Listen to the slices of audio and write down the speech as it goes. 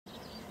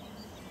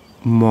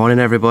Morning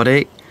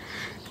everybody.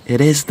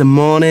 It is the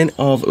morning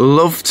of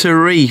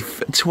Love2Reef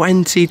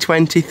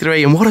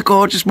 2023 and what a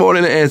gorgeous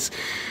morning it is.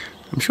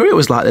 I'm sure it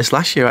was like this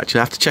last year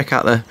actually. I have to check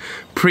out the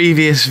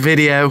previous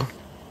video.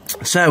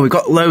 So we've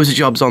got loads of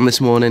jobs on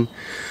this morning.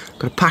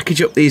 Got to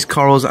package up these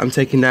corals that I'm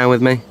taking down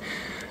with me.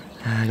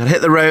 Got to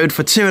hit the road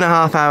for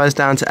 2.5 hours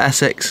down to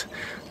Essex,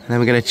 and then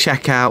we're going to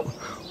check out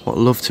what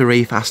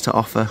Love2Reef has to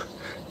offer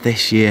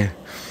this year.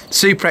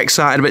 Super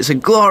excited, but it's a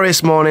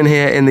glorious morning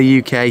here in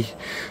the UK.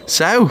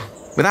 So,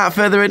 without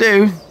further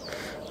ado,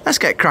 let's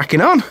get cracking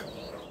on.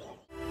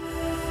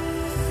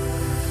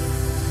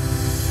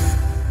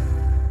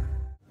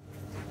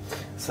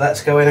 So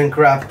let's go in and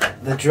grab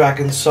the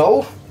Dragon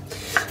Soul.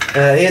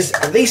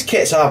 These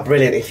kits are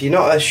brilliant. If you're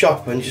not a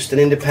shopper and just an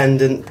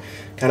independent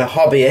kind of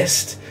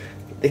hobbyist,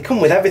 they come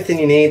with everything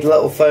you need. The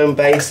little foam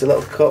base, the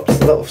little cups,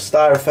 the little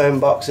styrofoam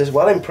boxes.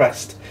 Well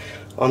impressed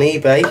on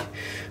eBay.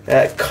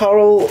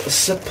 Coral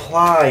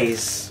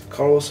Supplies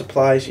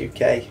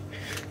UK.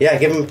 Yeah,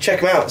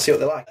 check them out, see what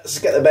they're like. Let's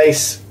get the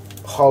base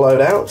hollowed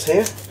out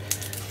here.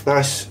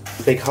 Nice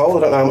big hole.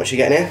 I don't know how much you're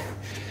getting here.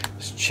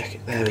 Let's check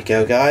it. There we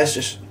go,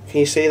 guys. Can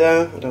you see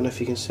though? I don't know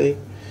if you can see.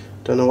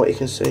 Don't know what you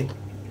can see.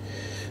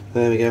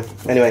 There we go.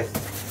 Anyway,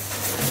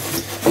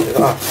 we've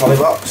got our poly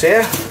box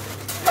here.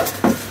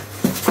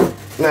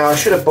 Now I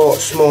should have bought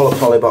smaller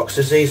poly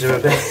boxes. These are a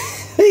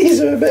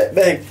bit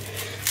big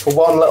for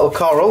one little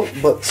coral,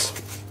 but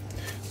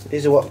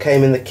these are what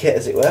came in the kit,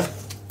 as it were.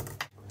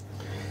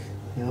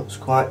 He looks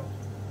quite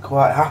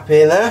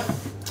happy in there.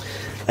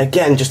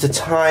 Again, just a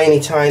tiny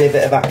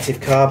bit of active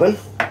carbon,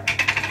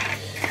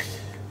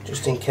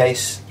 just in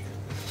case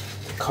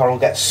the coral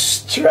gets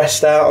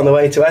stressed out on the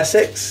way to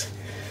Essex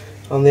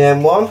on the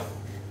M1.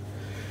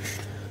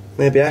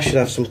 Maybe I should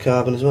have some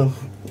carbon as well,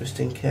 just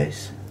in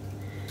case.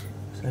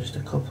 So just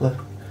a couple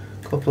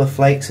of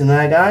flakes in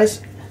there,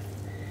 guys.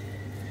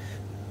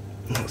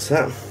 That's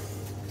that.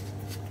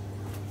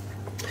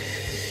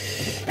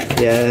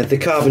 Yeah, the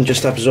carbon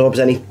just absorbs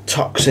any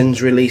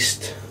toxins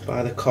released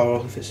by the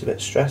coral if it's a bit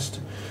stressed.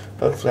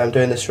 Hopefully I'm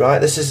doing this right.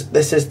 This is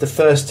the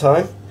first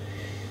time,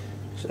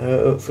 so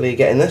hopefully you're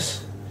getting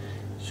this.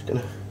 Just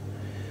gonna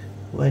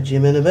wedge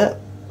him in a bit.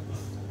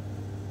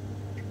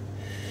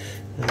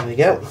 There we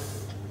go.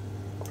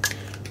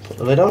 Put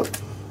the lid on.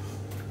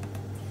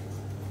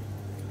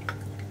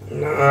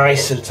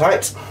 Nice and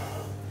tight.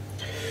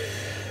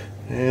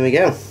 There we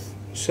go.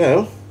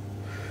 So,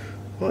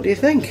 what do you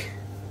think?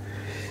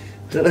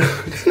 I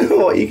don't know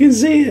what you can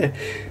see here.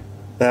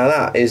 Now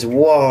that is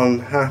one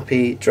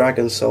happy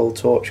Dragon Soul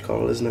torch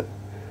coral, isn't it?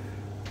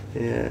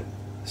 Yeah,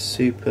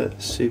 super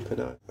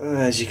nice.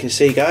 As you can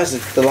see, guys,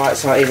 the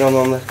lights aren't even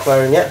on the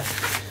aquarium yet.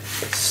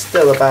 It's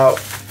still about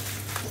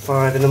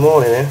 5 in the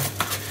morning here,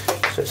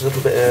 so it's a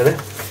little bit early.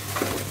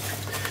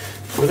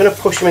 We're going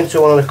to push him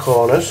into one of the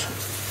corners.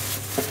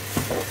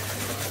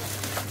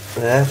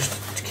 There,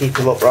 just to keep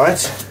him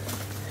upright.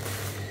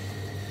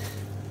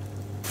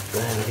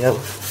 There we go.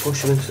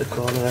 Push him into the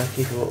corner there,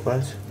 keep him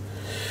upright.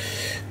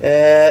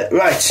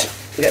 Right,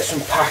 we get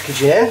some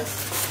packaging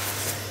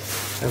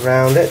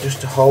around it just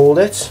to hold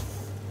it.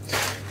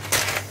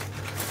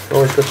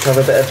 Always good to have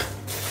a bit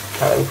of.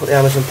 Let me put the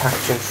Amazon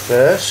packaging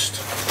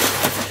first.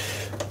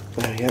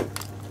 There we go.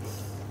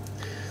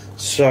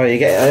 Sorry, you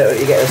get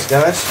this,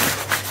 guys.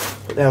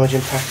 Put the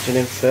Amazon packaging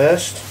in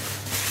first.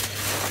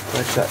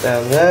 Wedge that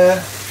down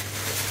there.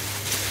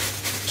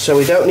 So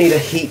we don't need a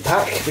heat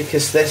pack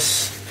because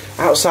this.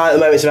 Outside at the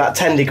moment it's about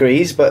 10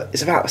 degrees, but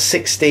it's about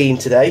 16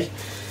 today,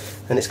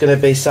 and it's going to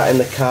be sat in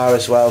the car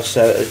as well,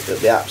 so it'll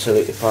be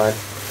absolutely fine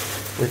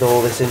with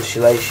all this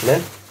insulation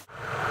in.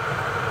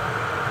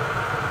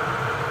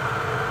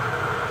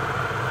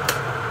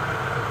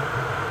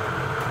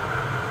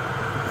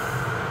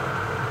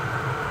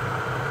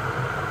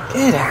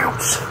 Get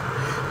out!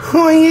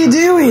 What are you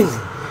doing?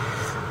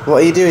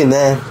 What are you doing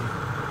there?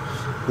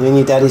 You're in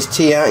your daddy's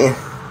tea, aren't you?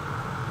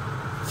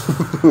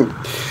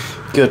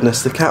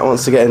 Goodness, the cat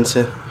wants to get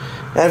into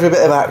every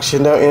bit of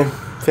action, don't you?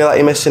 Feel like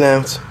you're missing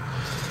out.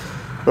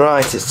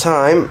 Right, it's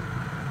time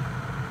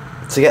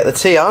to get the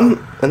tea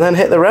on and then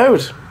hit the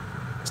road.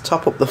 Let's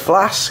top up the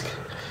flask.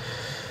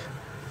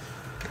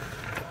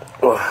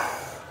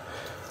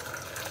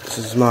 This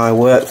is my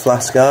work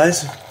flask,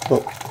 guys.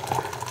 Oh,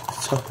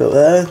 top it up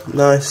there.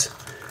 Nice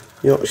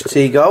Yorkshire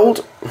Tea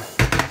Gold.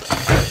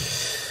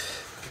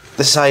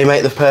 This is how you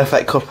make the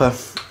perfect cuppa.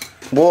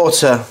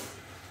 Water.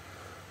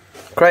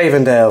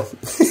 Cravendale.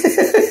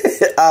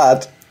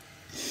 Add.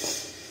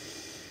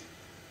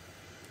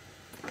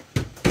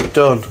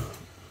 Done.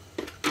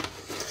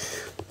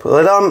 Put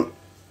it on.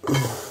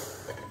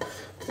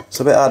 It's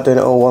a bit hard doing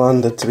it all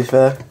one-handed, to be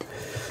fair.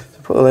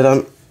 So put the lid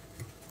on.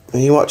 Are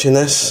you watching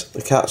this?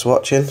 The cat's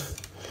watching.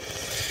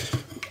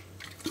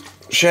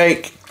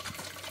 Shake.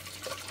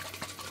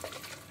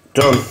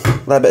 Done.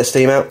 Let a bit of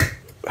steam out.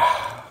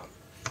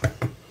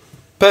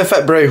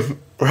 Perfect brew.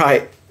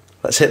 Right,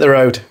 let's hit the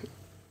road.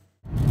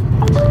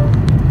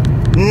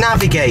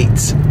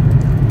 Navigate.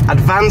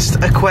 Advanced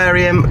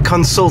Aquarium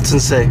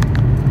Consultancy.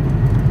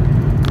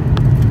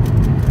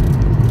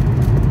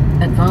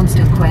 Advanced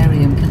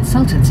Aquarium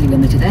Consultancy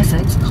Limited,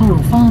 Essex,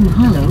 Coral Farm,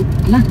 Harlow,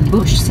 Latin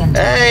Bush Centre.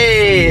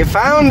 Hey,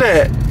 found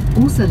it!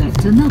 Or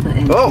select another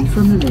entry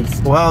from the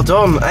list. Well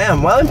done. I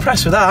am well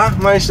impressed with that. I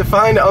managed to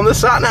find it on the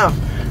sat nav.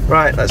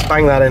 Right, let's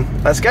bang that in.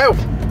 Let's go.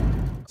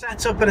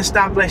 Set up and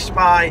established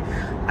by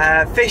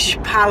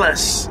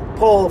FishPalace.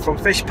 Paul from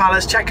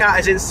FishPalace. Check out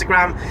his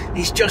Instagram.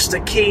 He's just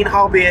a keen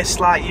hobbyist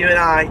like you and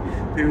I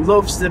who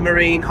loves the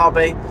marine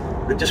hobby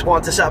and just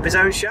wants to set up his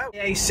own show.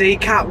 AC,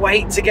 can't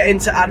wait to get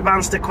into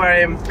Advanced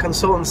Aquarium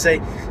Consultancy.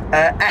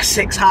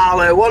 Essex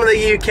Harlow, one of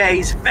the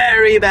UK's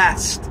very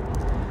best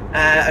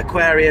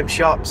aquarium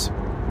shops.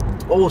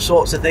 All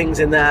sorts of things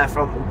in there,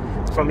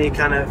 from your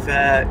kind of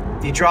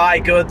your dry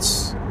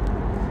goods,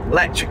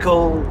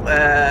 electrical,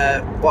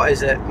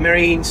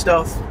 marine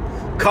stuff,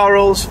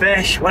 corals,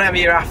 fish, whatever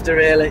you're after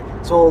really.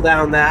 It's all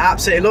down there.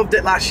 Absolutely loved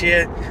it last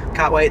year.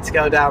 Can't wait to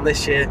go down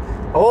this year.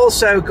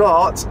 Also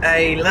got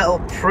a little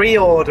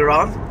pre-order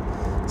on,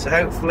 so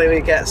hopefully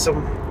we get some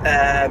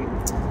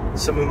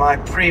of my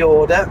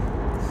pre-order.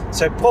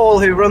 So Paul,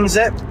 who runs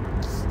it,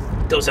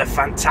 does a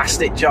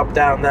fantastic job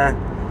down there.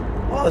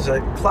 What is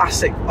a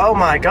classic? Oh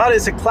my god,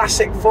 it's a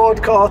classic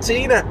Ford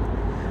Cortina.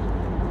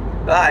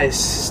 That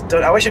is,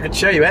 I wish I could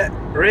show you it.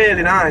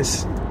 Really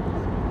nice.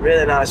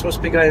 Really nice.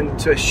 Must be going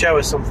to a show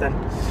or something.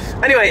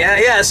 Anyway,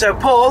 yeah, so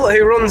Paul,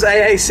 who runs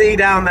AAC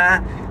down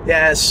there,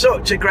 yeah,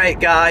 such a great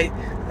guy.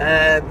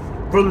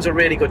 Runs a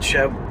really good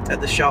show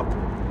at the shop.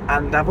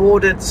 And I've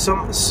ordered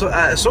some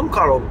sun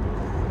coral.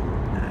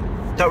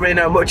 Don't really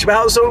know much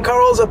about sun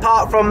corals,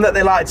 apart from that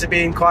they like to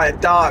be in quite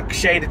dark,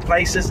 shaded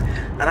places.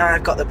 And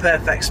I've got the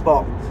perfect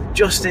spot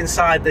just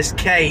inside this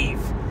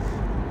cave.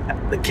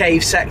 The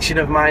cave section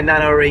of my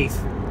nano reef.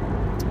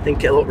 I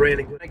think it'll look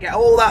really good. I get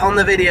all that on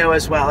the video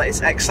as well. It's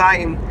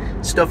exciting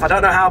stuff. I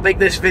don't know how big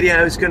this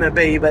video is going to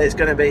be, but it's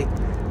going to be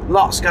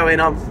lots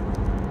going on.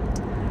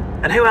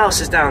 And who else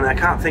is down there? I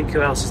can't think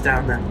who else is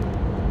down there.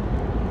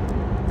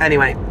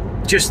 Anyway,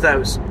 just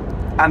those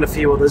and a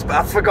few others, but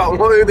I've forgotten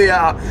who they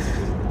are.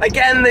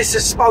 Again, this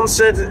is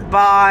sponsored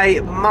by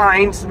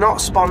Mind.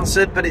 Not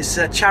sponsored, but it's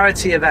a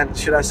charity event,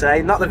 should I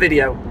say. Not the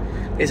video.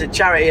 It's a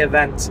charity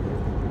event.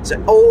 So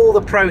all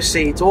the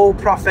proceeds, all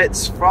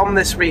profits from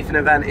this reefing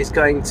event is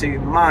going to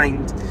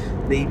Mind,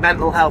 the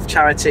mental health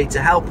charity,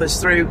 to help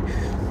us through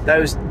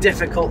those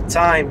difficult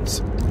times.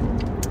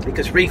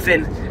 Because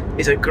reefing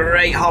is a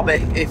great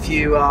hobby if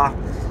you are,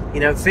 you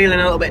know,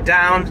 feeling a little bit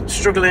down,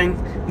 struggling,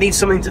 need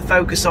something to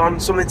focus on,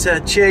 something to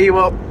cheer you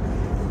up,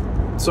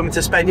 something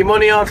to spend your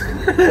money on.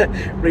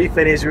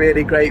 Reefing is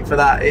really great for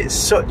that. It's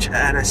such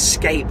an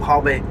escape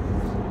hobby.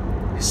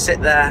 You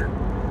sit there,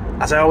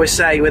 as I always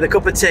say, with a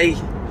cup of tea,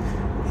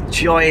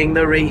 enjoying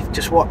the reef,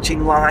 just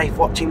watching life,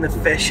 watching the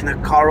fish and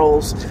the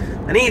corals,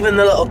 and even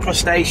the little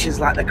crustaceans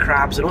like the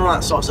crabs and all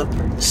that sort of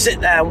stuff. Sit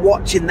there and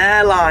watching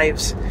their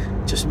lives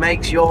just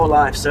makes your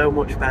life so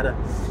much better.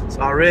 So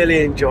I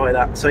really enjoy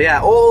that. So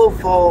yeah, all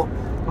for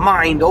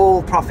Mind,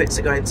 all profits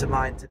are going to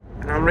Mind.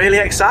 And I'm really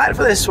excited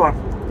for this one.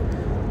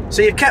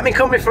 So you've kept me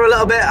company for a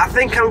little bit. I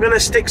think I'm going to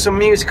stick some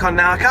music on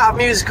now. I can't have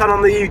music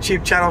on the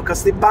YouTube channel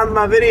because they banned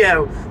my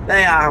video.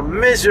 They are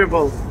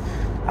miserable.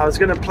 I was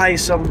going to play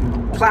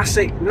some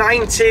classic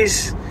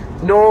 90s,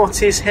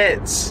 noughties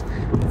hits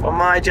from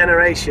my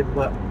generation,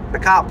 but I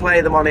can't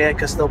play them on here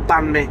because they'll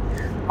ban me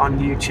on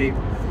YouTube.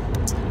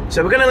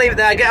 So we're going to leave it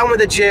there, get on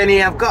with the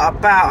journey. I've got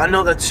about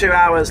another 2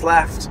 hours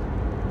left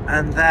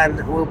and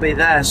then we'll be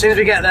there. As soon as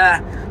we get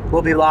there,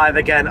 we'll be live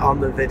again on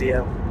the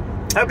video.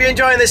 Hope you're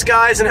enjoying this,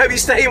 guys, and hope you're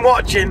staying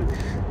watching.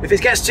 If it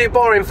gets too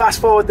boring,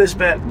 fast forward this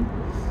bit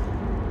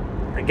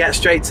and get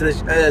straight to the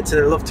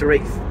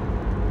Love2Reef.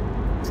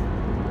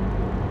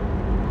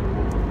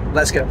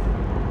 Let's go.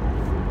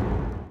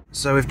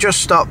 So we've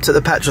just stopped at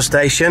the petrol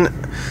station.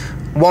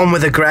 One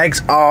with the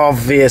Greggs,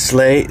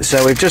 obviously.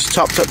 So we've just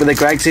topped up with the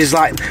Greggs. He's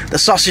like, the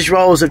sausage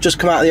rolls have just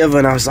come out of the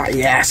oven. I was like,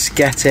 yes,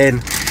 get in.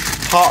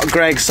 Hot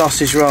Greggs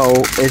sausage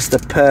roll is the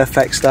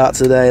perfect start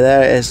to the day.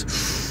 There it is.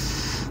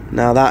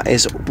 Now that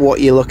is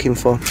what you're looking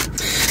for.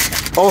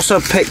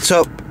 Also picked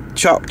up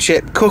choc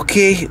chip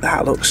cookie.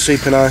 That looks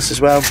super nice as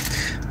well.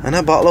 And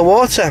a bottle of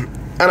water.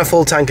 And a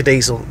full tank of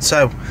diesel.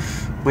 So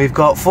we've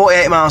got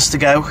 48 miles to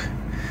go.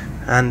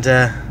 And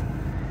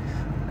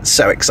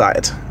so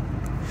excited.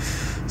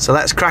 So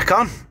let's crack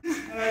on.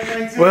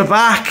 We're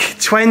back,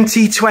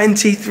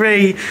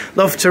 2023,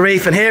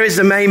 Love2Reef, and here is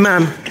the main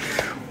man,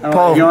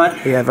 Paul. You all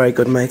right? Yeah, very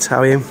good, mate. How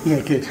are you? Yeah,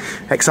 good.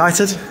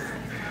 Excited?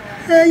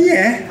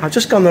 Yeah. I've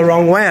just gone the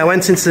wrong way. I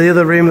went into the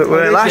other room that we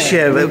were last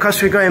year, but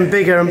because we're going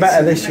bigger and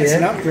better this year. It's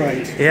an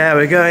upgrade. Yeah,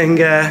 we're going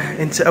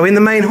into. Are we in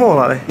the main hall?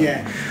 Are we?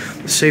 Yeah.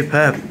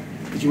 Superb. Do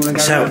you want to go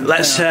So around?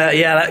 let's.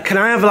 Yeah. Can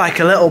I have like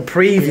a little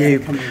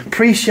preview,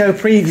 pre-show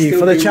preview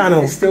for the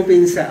channel? It's still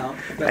being set up.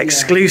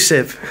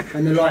 Exclusive. Yeah.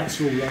 And the lights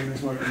are all on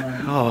as well at the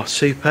moment. Oh,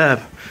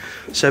 superb.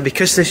 So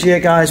because this year,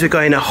 guys, we're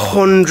going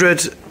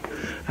 100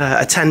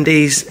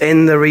 attendees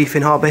in the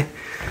reefing hobby,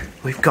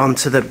 we've gone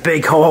to the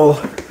big hall.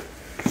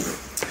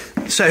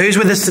 So who's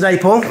with us today,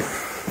 Paul?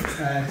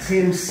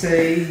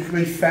 TMC,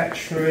 Reef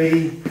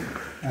Factory,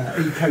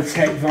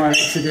 Ecotech via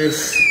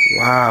Exodus.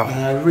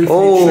 Wow. Reef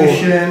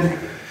Nutrition.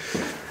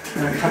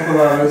 And a couple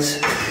of others.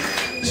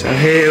 So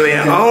here we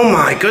are. Oh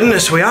my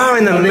goodness, we are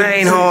in the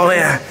main hall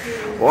here.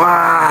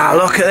 Wow,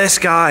 look at this,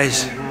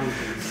 guys.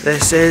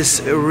 This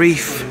is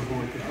Reef.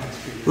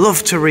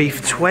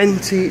 Love2Reef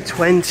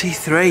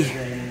 2023.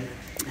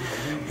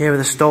 Here are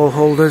the stall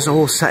holders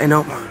all setting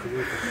up,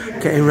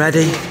 getting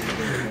ready.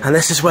 And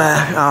this is where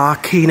our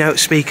keynote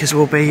speakers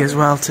will be as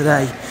well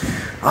today.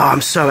 Oh,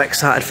 I'm so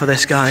excited for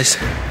this, guys.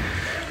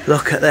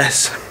 Look at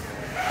this.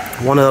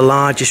 One of the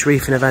largest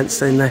reefing events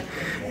in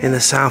the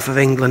south of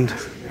England.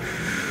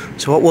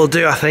 So what we'll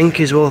do, I think,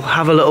 is we'll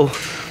have a little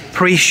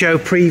pre-show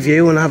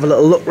preview and have a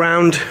little look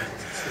round,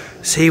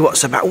 see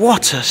what's about.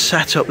 What a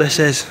setup this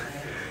is.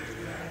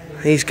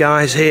 These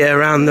guys here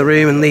around the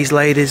room and these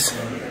ladies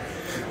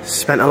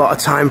spent a lot of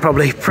time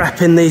probably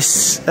prepping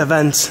this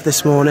event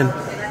this morning.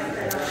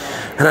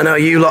 And I know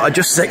you lot are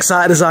just as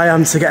excited as I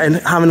am to get in,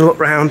 having a look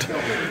round,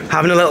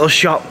 having a little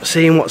shop,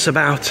 seeing what's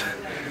about.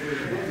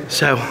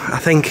 So I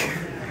think,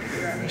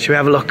 should we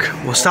have a look?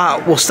 We'll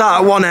start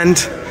at one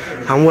end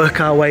and work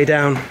our way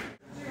down.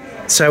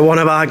 So one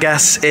of our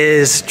guests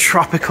is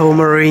Tropical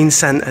Marine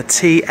Centre,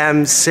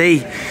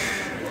 TMC.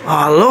 Oh,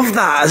 I love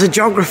that as a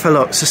geographer.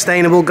 Look,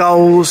 sustainable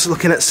goals,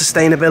 looking at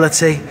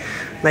sustainability,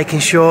 making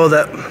sure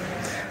that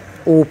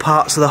all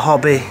parts of the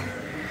hobby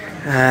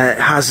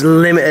has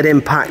limited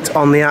impact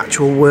on the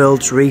actual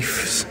world's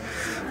reefs.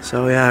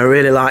 So yeah, I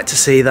really like to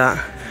see that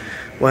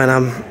when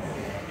I'm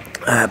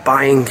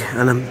buying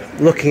and I'm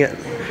looking at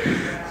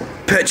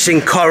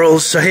purchasing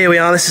corals. So here we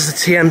are, this is the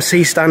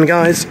TMC stand,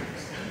 guys.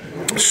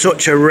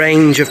 Such a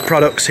range of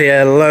products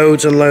here,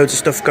 loads and loads of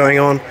stuff going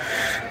on.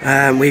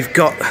 We've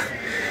got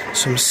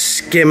some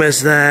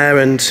skimmers there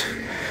and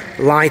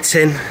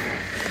lighting.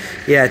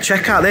 Yeah,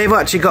 check out, they've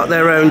actually got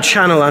their own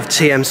channel of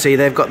TMC,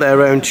 they've got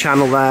their own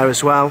channel there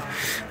as well.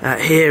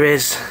 Here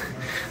is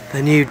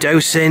the new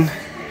dosing,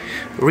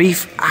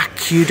 Reef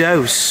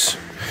AccuDose.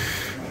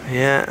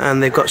 Yeah,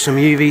 and they've got some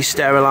UV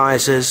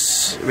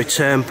sterilizers,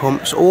 return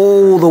pumps,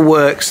 all the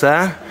works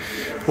there.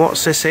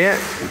 What's this here?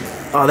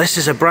 Oh, this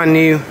is a brand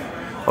new,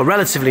 or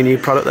relatively new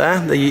product there,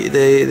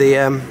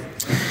 the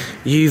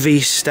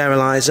UV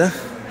sterilizer.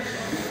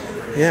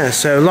 Yeah,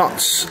 so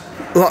lots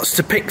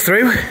to pick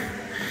through.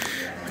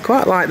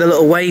 Quite like the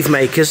little wave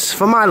makers.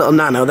 For my little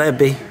nano, they'd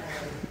be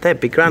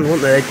grand,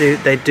 wouldn't they?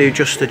 They'd do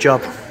just the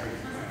job.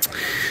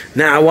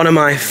 Now, one of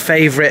my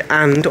favourite,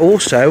 and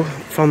also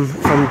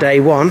from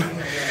day one,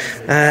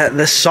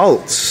 the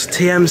salts,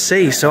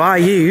 TMC. So I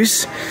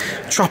use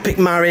Tropic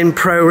Marine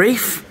Pro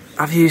Reef.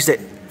 I've used it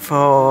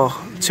for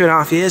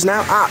 2.5 years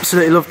now.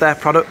 Absolutely love their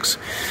products.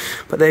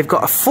 But they've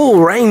got a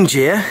full range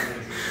here.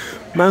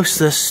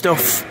 Most of the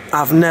stuff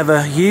I've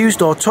never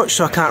used or touched,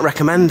 so I can't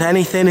recommend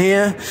anything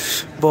here.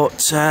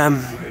 But,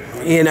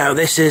 you know,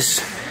 this is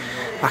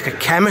like a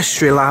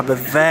chemistry lab of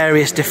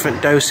various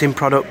different dosing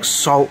products,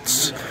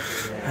 salts,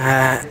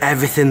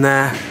 everything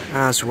there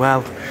as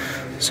well.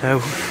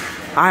 So,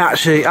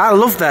 I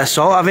love their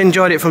salt. I've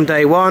enjoyed it from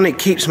day one. It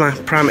keeps my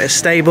parameters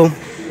stable.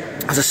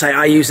 As I say,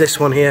 I use this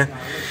one here,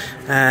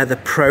 the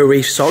Pro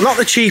Reef salt. Not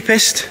the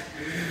cheapest,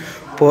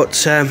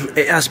 but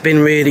it has been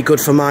really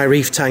good for my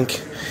reef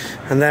tank.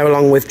 And they're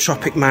along with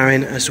Tropic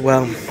Marine as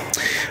well.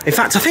 In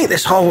fact, I think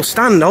this whole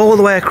stand all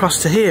the way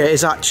across to here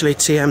is actually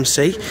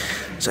TMC.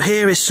 So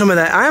here is some of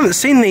their, I haven't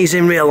seen these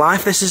in real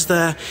life. This is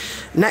the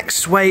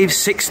Next Wave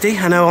 60.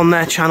 I know on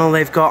their channel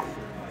they've got,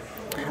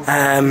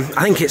 I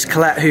think it's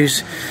Colette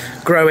who's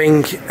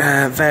growing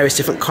various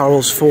different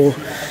corals for.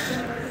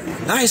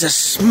 That is a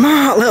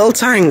smart little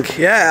tank.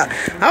 Yeah,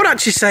 I would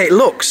actually say it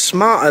looks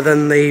smarter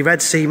than the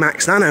Red Sea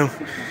Max Nano.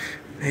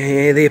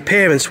 The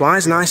appearance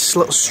wise, nice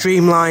little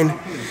streamline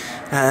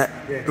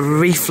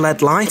reef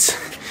LED light.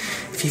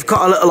 If you've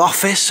got a little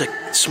office,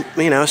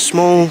 you know, a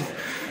small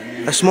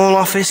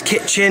office,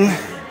 kitchen,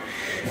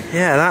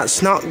 yeah,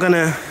 that's not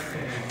gonna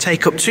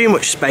take up too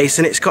much space,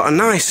 and it's got a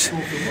nice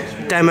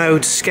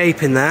demoed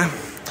scape in there,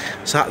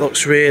 so that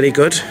looks really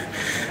good.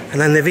 And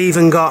then they've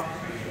even got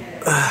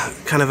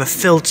kind of a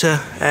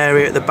filter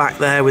area at the back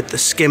there with the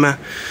skimmer.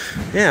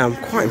 Yeah, I'm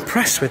quite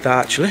impressed with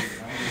that actually.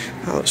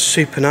 That looks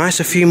super nice.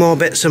 A few more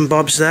bits and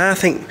bobs there. I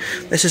think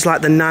this is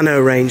like the nano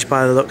range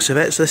by the looks of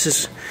it. So this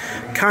is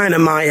kind of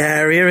my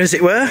area, as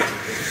it were.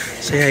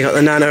 So yeah, you got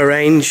the nano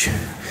range.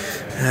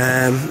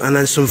 And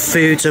then some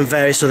foods and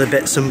various other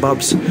bits and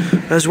bobs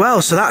as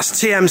well. So that's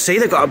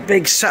TMC. They've got a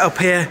big setup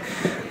here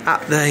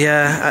at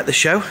the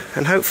show.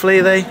 And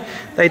hopefully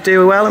they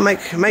do well and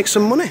make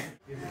some money.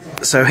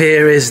 So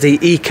here is the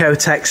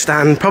Ecotech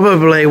stand.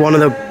 Probably one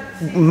of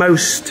the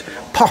most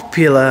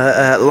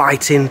popular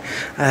lighting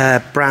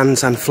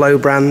brands and flow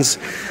brands,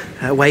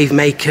 wave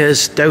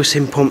makers,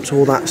 dosing pumps,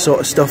 all that sort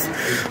of stuff.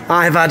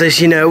 I've had,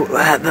 as you know,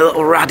 the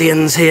little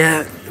Radians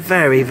here,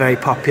 very, very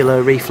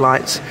popular reef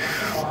lights.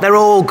 They're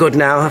all good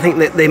now. I think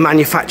that the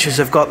manufacturers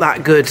have got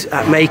that good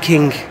at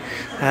making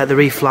the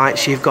reef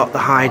lights. You've got the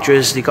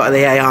Hydras, you've got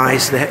the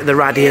AIs, the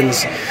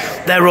Radians.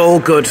 They're all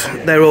good,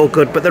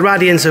 but the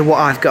Radians are what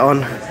I've got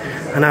on,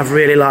 and I've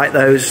really liked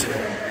those.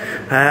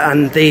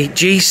 and the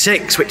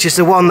G6, which is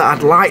the one that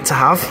I'd like to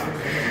have,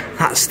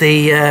 that's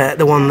the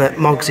one that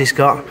Mogsys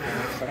got.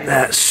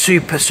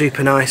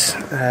 Super nice,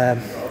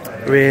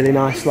 really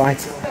nice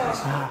light.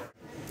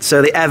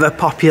 So the ever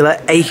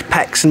popular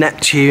Apex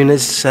Neptune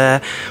is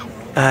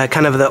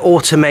kind of the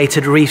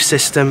automated reef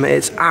system.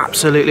 It's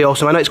absolutely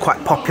awesome. I know it's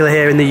quite popular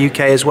here in the UK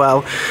as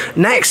well.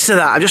 Next to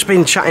that, I've just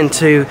been chatting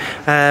to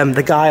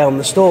the guy on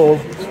the stall.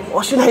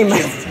 What's your name,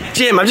 mate?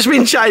 Jim. I've just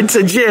been chatting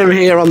to Jim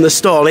here on the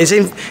stall.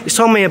 He's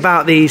told me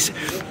about these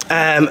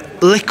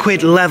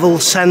liquid level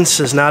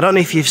sensors. Now, I don't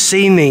know if you've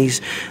seen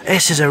these.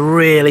 This is a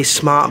really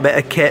smart bit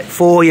of kit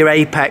for your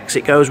Apex.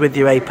 It goes with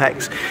your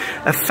Apex.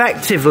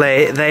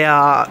 Effectively, they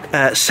are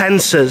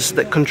sensors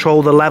that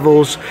control the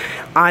levels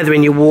either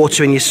in your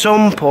water in your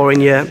sump or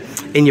in your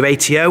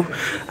ATO,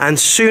 and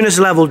soon as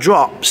the level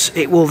drops,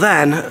 it will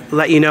then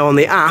let you know on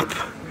the app,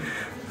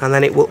 and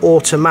then it will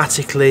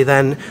automatically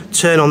then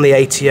turn on the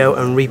ATO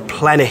and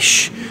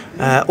replenish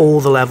all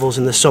the levels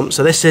in the sump.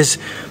 So this is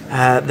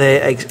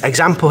the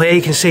example here.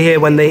 You can see here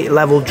when the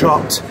level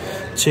dropped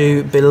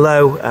to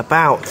below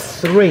about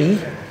 3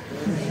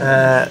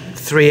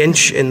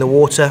 inch in the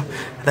water,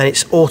 then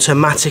it's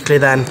automatically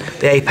then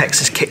the Apex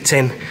has kicked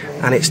in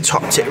and it's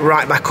topped it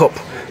right back up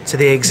to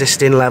the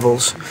existing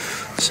levels.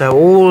 So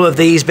all of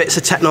these bits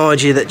of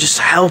technology that just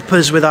help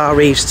us with our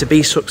reefs to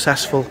be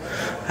successful,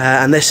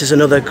 and this is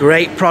another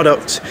great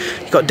product.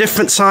 You've got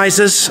different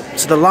sizes,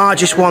 so the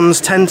largest ones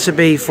tend to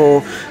be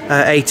for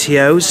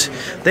ATOs.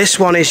 This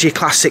one is your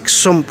classic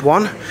sump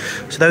one,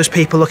 so those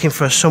people looking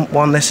for a sump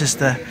one, this is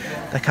the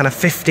kind of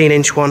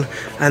 15-inch one,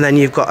 and then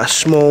you've got a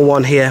small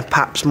one here,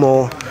 perhaps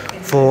more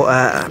for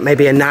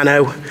maybe a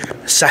nano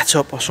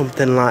setup or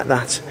something like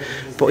that.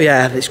 But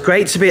yeah, it's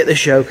great to be at the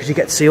show because you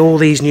get to see all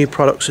these new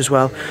products as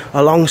well,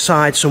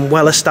 alongside some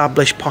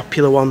well-established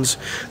popular ones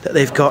that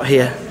they've got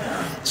here.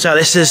 So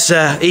this is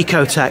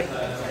Ecotech.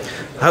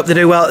 I hope they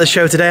do well at the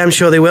show today. I'm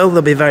sure they will.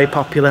 They'll be very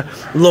popular.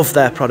 Love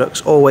their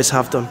products, always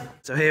have done.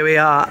 So here we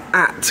are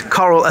at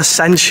Coral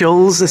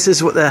Essentials. This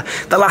is what the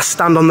last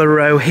stand on the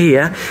row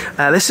here.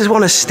 This is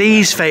one of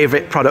Steve's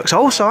favourite products.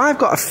 Also, I've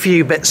got a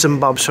few bits and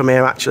bobs from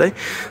here actually.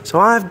 So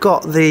I've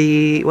got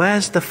the,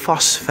 where's the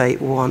phosphate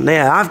one?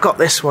 Yeah, I've got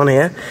this one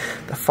here,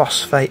 the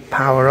phosphate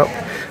power up.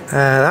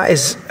 That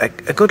is a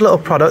good little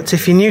product.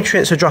 If your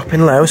nutrients are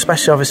dropping low,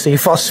 especially obviously your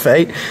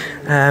phosphate,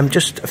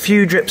 just a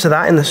few drips of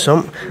that in the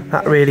sump,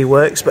 that really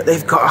works. But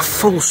they've got a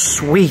full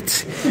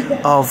suite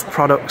of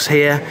products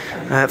here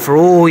for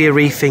all your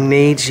reefing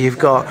needs. You've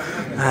got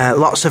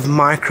lots of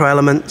micro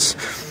elements.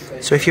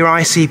 So if your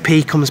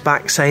ICP comes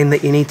back saying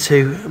that you need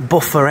to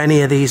buffer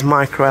any of these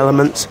micro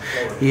elements,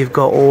 you've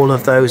got all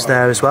of those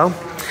there as well.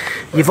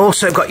 You've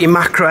also got your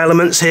macro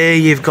elements here.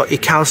 You've got your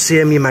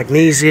calcium, your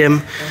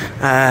magnesium,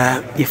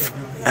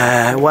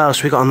 what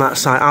else we got on that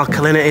side?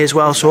 Alkalinity as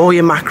well. So all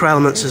your macro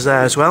elements is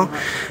there as well.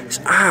 It's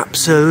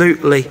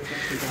absolutely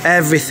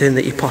everything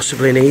that you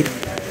possibly need.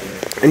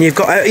 And you've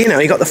got, you know,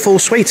 you've got the full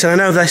suite. And I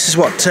know this is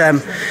what Steve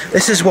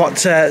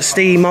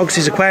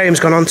Mogsys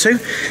Aquarium's gone on to.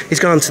 He's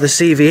gone on to the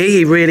CVE.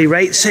 He really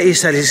rates it. He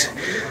said his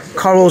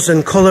corals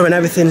and colour and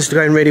everything's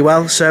going really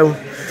well. So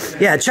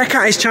yeah, check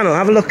out his channel.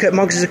 Have a look at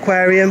Mogsys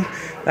Aquarium.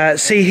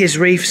 See his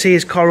reef, see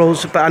his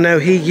corals, but I know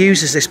he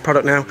uses this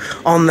product now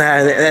on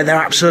there. They're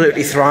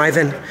absolutely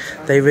thriving.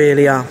 They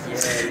really are.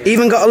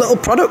 Even got a little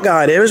product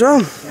guide here as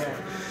well.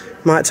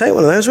 Might take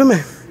one of those with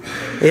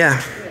me.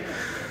 Yeah.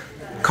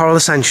 Coral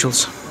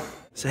Essentials.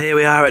 So here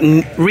we are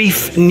at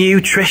Reef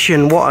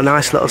Nutrition. What a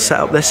nice little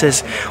setup. This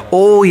is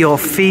all your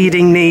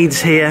feeding needs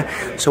here.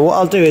 So what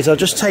I'll do is I'll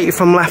just take you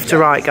from left to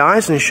right,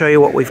 guys, and show you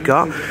what we've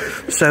got.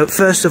 So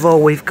first of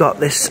all, we've got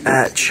this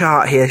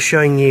chart here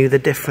showing you the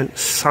different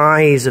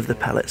size of the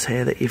pellets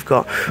here that you've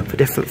got for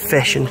different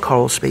fish and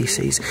coral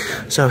species.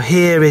 So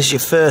here is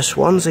your first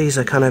ones. These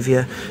are kind of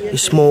your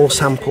small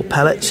sample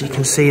pellets. You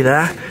can see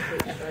there.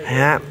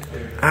 Yeah,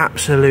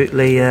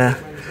 absolutely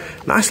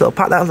nice little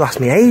pack. That'll last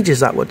me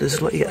ages, that would.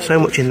 There's, you get so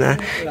much in there.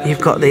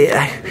 You've got the,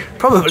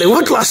 probably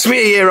would last me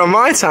a year on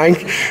my tank.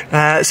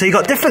 So you've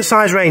got different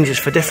size ranges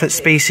for different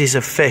species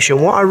of fish.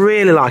 And what I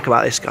really like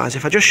about this, guys,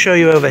 if I just show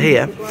you over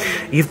here,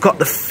 you've got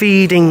the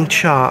feeding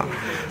chart.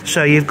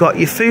 So you've got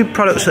your food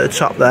products at the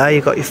top there.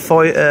 You've got your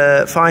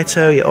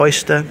phyto, your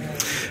oyster.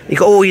 You've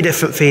got all your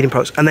different feeding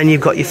products. And then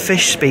you've got your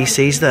fish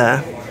species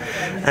there.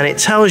 And it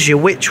tells you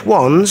which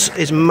ones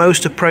is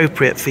most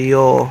appropriate for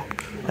your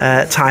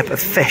type of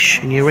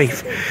fish in your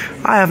reef.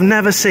 I have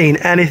never seen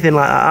anything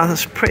like that.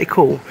 That's pretty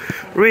cool.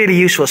 Really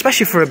useful,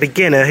 especially for a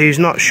beginner who's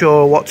not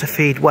sure what to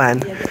feed when.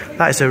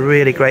 That is a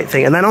really great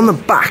thing. And then on the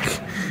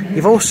back,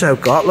 you've also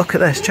got, look at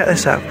this, check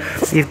this out.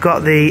 You've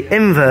got the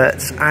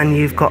inverts and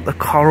you've got the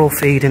coral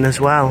feeding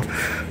as well.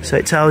 So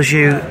it tells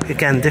you,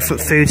 again,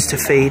 different foods to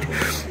feed.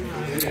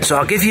 So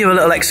I'll give you a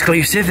little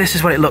exclusive. This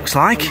is what it looks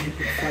like.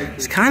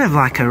 It's kind of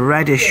like a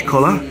reddish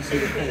colour.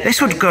 This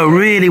would go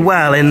really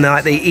well in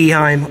like the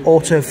Eheim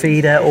auto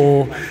feeder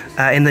or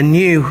in the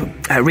new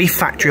Reef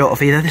Factory auto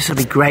feeder. This would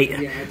be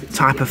great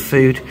type of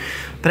food.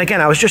 But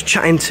again, I was just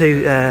chatting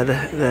to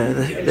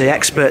the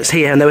experts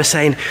here, and they were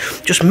saying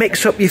just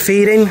mix up your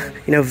feeding,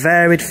 you know,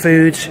 varied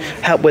foods,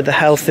 help with the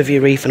health of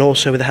your reef and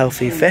also with the health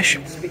of your fish.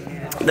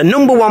 The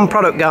number one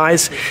product,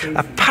 guys,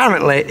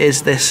 apparently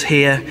is this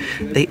here,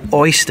 the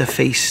Oyster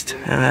Feast.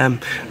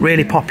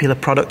 Really popular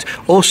product.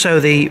 Also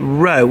the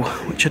Roe,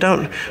 which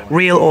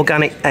Real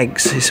Organic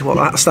Eggs is what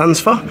that stands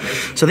for.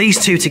 So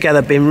these two together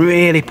have been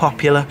really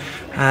popular,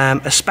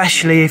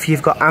 especially if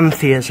you've got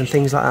anthias and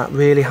things like that,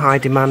 really high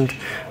demand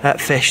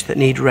fish that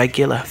need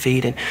regular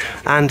feeding.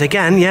 And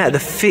again, yeah, the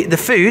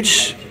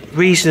food's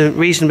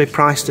reasonably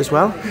priced as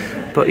well.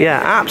 But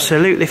yeah,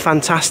 absolutely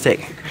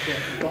fantastic.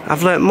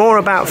 I've learnt more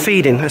about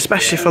feeding,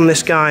 especially from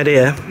this guide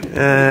here,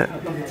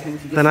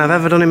 than I've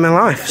ever done in my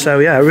life. So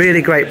yeah, a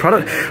really great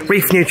product.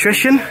 Reef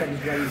Nutrition.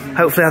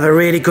 Hopefully have a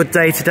really good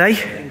day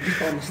today.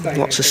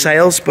 Lots of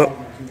sales, but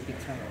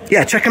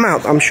yeah, check them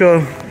out. I'm sure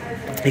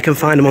you can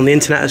find them on the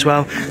internet as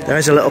well. There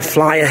is a little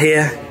flyer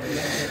here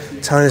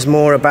telling us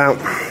more about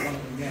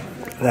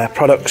their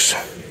products.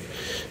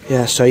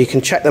 Yeah, so you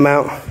can check them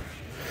out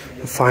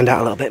and find out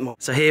a little bit more.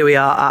 So here we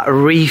are at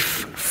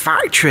Reef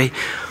Factory.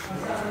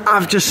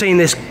 I've just seen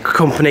this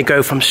company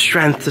go from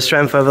strength to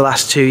strength over the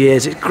last 2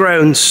 years. It's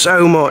grown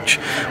so much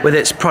with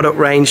its product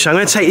range. So I'm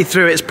going to take you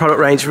through its product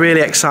range,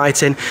 really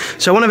exciting.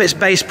 So one of its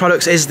base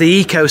products is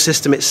the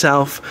ecosystem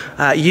itself,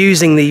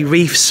 using the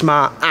Reef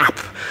Smart app.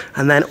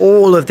 And then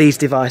all of these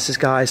devices,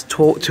 guys,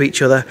 talk to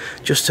each other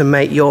just to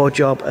make your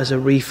job as a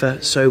reefer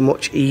so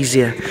much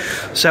easier.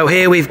 So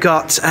here we've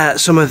got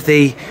some of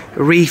the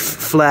Reef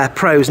Flare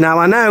Pros. Now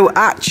I know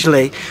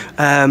actually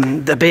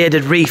the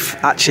Bearded Reef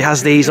actually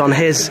has these on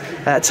his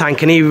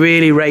tank, and he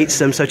really rates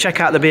them. So check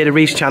out the Bearded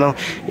Reef's channel.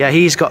 Yeah,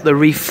 he's got the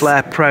Reef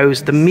Flare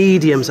Pros, the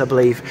mediums, I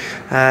believe.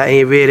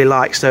 He really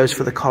likes those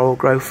for the coral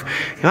growth.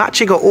 You've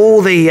actually got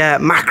all the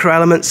macro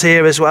elements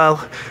here as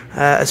well,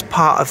 as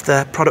part of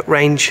the product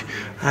range,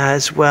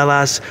 as well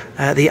as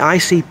the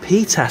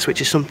ICP test,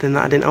 which is something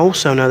that I didn't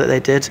also know that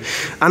they did,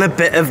 and a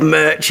bit of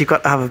merch. You've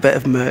got to have a bit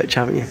of merch,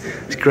 haven't you?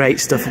 It's great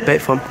stuff, a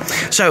bit fun.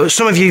 So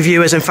some of you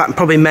viewers, in fact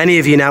probably many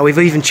of you now, we've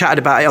even chatted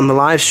about it on the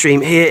live stream.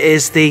 Here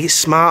is the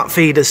Smart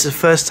Feeder. This is the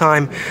first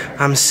time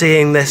I'm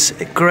seeing this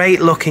great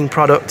looking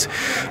product,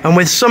 and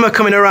with summer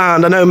coming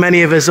around, I know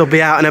many of us will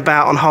be out and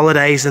about on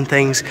holidays and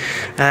things,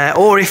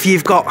 or if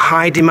you've got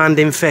high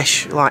demanding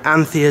fish like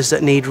anthias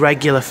that need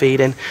regular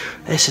feeding,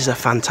 this is a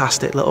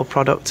fantastic little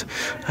product.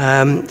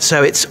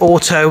 So it's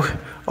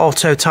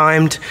auto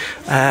timed.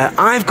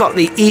 I've got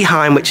the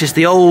Eheim, which is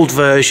the old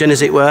version,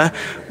 as it were.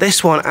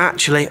 This one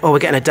actually, oh, we're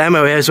getting a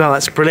demo here as well.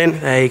 That's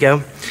brilliant. There you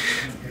go.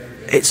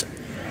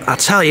 I'll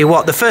tell you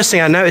what, the first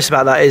thing I noticed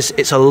about that is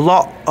it's a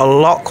lot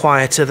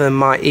quieter than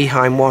my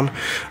Eheim one,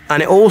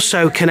 and it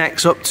also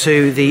connects up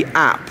to the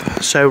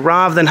app. So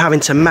rather than having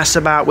to mess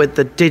about with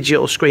the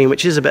digital screen,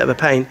 which is a bit of a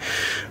pain,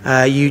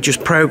 you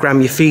just program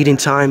your feeding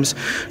times,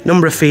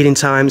 number of feeding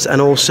times, and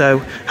also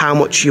how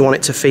much you want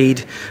it to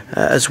feed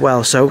as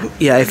well. So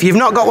yeah, if you've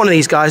not got one of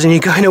these guys and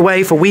you're going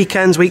away for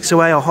weekends, weeks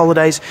away, or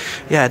holidays,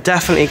 yeah,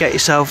 definitely get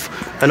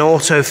yourself an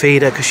auto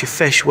feeder, because your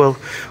fish will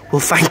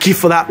thank you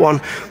for that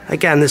one.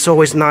 Again, there's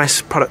always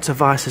nice product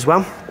advice as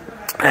well.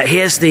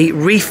 Here's the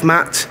Reef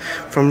Mat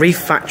from Reef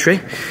Factory.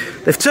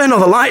 They've turned all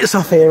the lights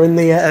off here in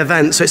the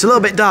event, so it's a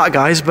little bit dark,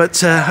 guys,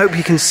 but hope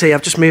you can see.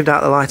 I've just moved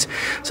out the light.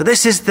 So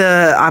this is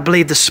I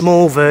believe, the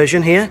small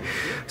version here.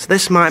 So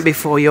this might be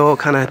for your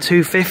kind of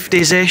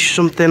 250s-ish,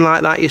 something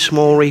like that, your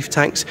small reef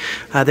tanks.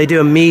 They do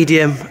a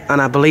medium,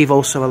 and I believe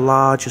also a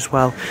large as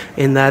well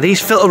in there.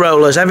 These filter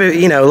rollers,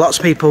 lots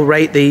of people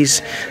rate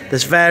these.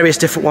 There's various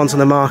different ones on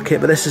the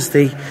market, but this is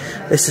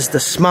the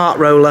Smart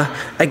Roller.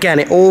 Again,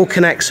 it all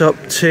connects up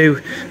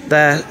to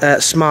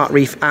their Smart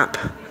Reef app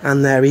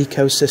and their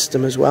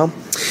ecosystem as well.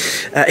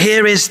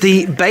 Here is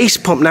the base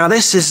pump. Now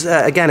this is,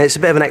 again, it's a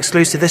bit of an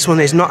exclusive. This one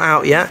is not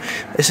out yet.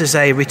 This is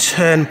a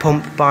return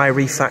pump by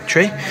Reef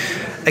Factory.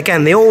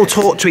 Again, they all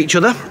talk to each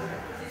other.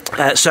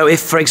 So if,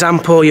 for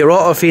example, your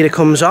auto feeder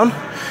comes on,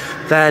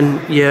 then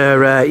your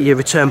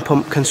return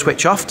pump can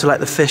switch off to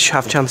let the fish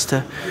have a chance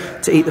to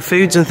eat the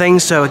foods and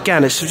things. So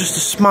again, it's just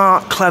a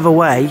smart, clever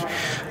way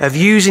of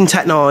using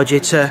technology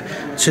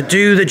to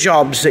do the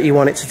jobs that you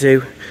want it to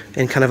do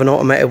in kind of an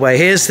automated way.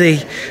 Here's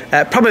the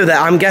probably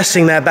I'm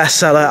guessing their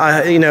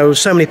bestseller.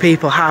 So many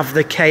people have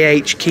the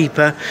KH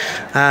Keeper.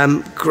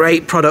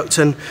 Great product,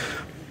 and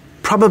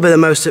probably the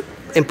most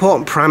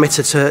important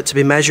parameter to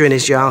be measuring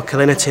is your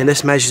alkalinity, and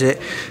this measures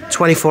it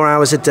 24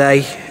 hours a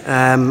day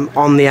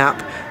on the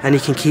app, and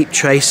you can keep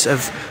trace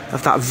of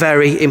that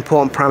very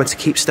important parameter,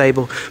 keep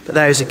stable. But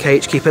there's a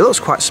KH Keeper. It looks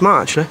quite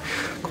smart, actually.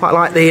 Quite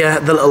like the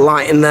little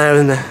light in there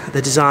and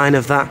the design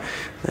of that.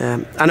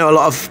 I know a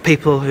lot of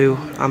people who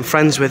I'm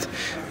friends with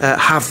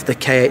have the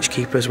KH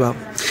Keeper as well.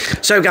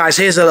 So guys,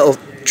 here's a little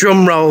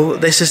drum roll.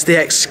 This is the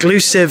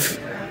exclusive,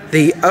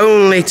 the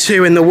only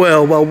two in the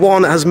world. Well,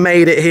 one has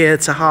made it here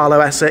to Harlow,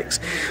 Essex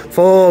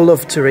for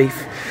Love2Reef.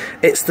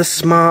 It's the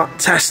Smart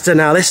Tester.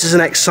 Now this is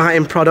an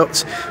exciting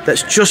product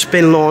that's just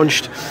been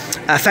launched.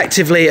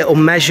 Effectively it'll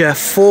measure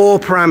 4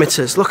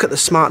 parameters. Look at the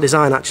smart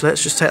design actually,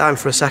 let's just take that in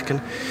for a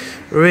second.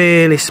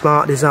 Really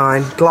smart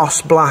design,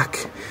 gloss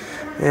black.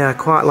 Yeah, I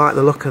quite like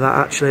the look of that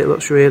actually, it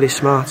looks really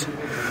smart.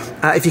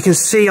 If you can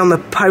see on the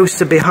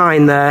poster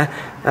behind there,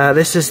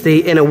 this is the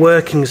inner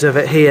workings of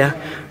it here,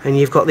 and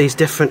you've got these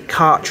different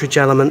cartridge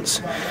elements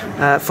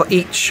for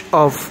each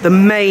of the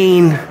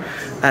main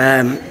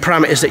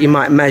parameters that you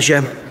might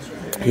measure.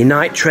 Your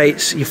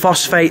nitrates, your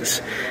phosphates,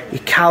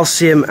 your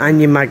calcium and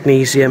your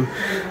magnesium.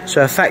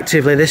 So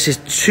effectively this is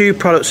 2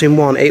 products in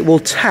one. It will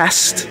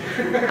test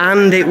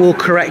and it will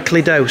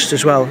correctly dose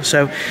as well.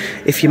 So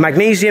if your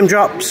magnesium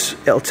drops,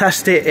 it'll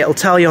test it, it'll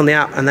tell you on the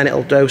app, and then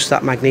it'll dose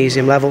that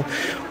magnesium level,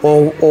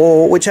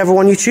 or whichever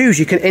one you choose.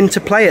 You can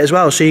interplay it as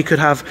well, so you could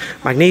have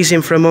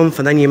magnesium for a month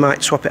and then you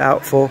might swap it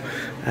out for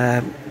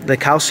the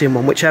calcium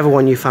one, whichever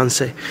one you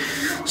fancy.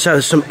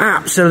 So some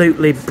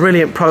absolutely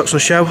brilliant products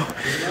on show.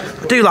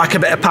 I do like a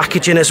bit of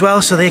packaging as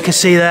well, so there you can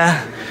see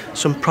there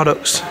some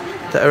products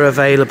that are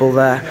available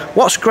there.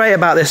 What's great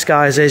about this,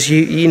 guys, is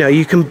you know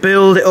you can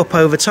build it up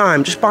over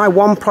time. Just buy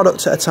 1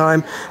 product at a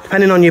time,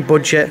 depending on your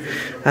budget,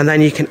 and then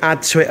you can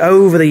add to it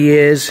over the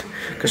years,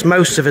 because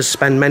most of us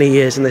spend many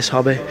years in this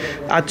hobby.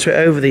 Add to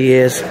it over the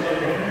years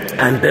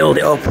and build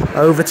it up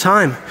over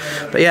time.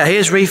 But yeah,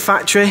 here's Reef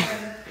Factory.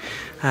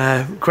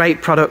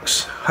 Great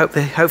products.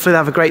 Hopefully they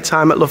have a great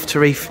time at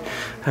Love2Reef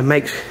and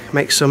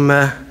make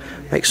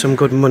some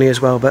good money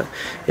as well. But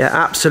yeah,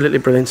 absolutely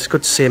brilliant. It's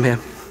good to see him here.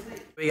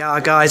 We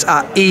are, guys,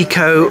 at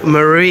Eco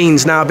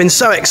Marines. Now, I've been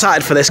so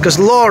excited for this because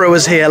Laura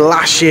was here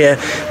last year.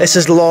 This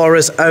is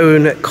Laura's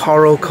own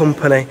coral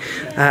company,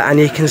 and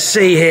you can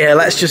see here,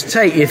 let's just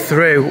take you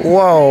through.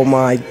 Whoa,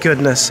 my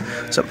goodness,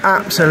 some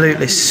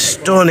absolutely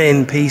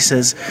stunning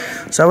pieces.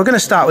 So we're going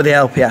to start with the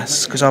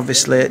LPS because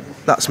obviously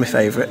that's my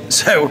favourite.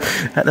 So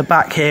at the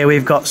back here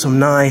we've got some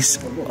nice,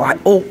 like,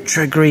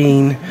 ultra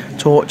green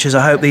torches.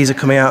 I hope these are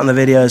coming out in the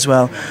video as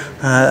well.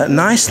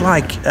 Nice,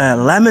 like,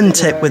 lemon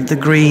tip with the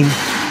green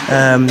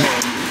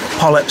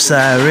polyps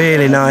there.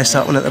 Really nice,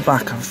 that one at the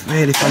back. I've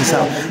really fancy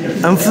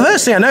that. And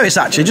first thing I noticed,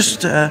 actually,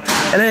 just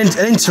an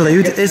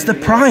interlude, is the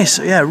price.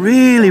 Yeah,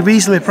 really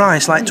reasonably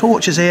priced. Like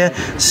torches here,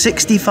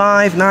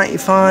 65,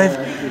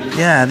 95.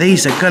 Yeah,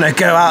 these are gonna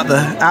go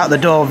out the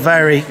door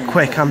very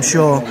quick, I'm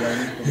sure.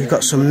 You've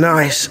got some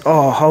nice,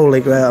 oh, Holy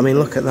Grail. I mean,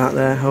 look at that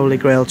there, Holy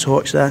Grail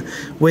torch there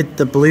with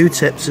the blue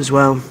tips as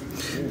well.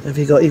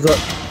 You've got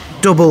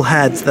double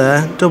head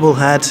there, double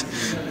head.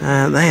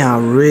 They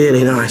are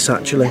really nice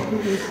actually,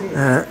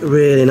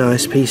 really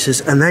nice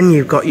pieces. And then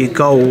you've got your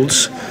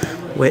golds,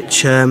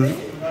 which are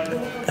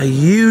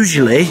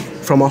usually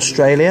from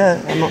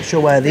Australia. I'm not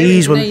sure where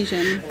these ones.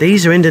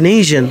 These are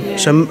Indonesian. Yeah.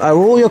 So are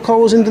all your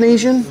corals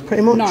Indonesian,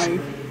 pretty much? No.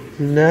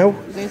 No.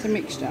 There's a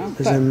mixture.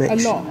 There's a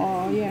mix. A lot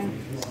are, yeah.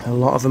 A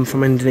lot of them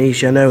from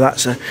Indonesia. I know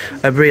that's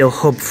a real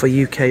hub for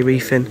UK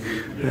reefing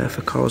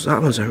for corals.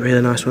 That one's a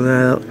really nice one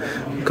there.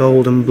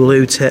 Gold and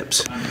blue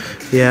tips.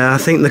 Yeah, I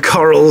think the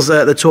corals,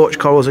 the torch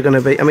corals are going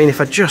to be. I mean, if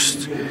I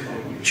just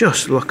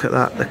look at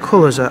that, the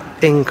colours are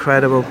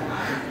incredible.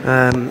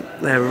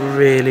 They're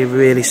really,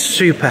 really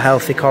super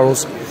healthy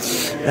corals.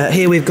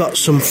 Here we've got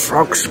some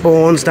frog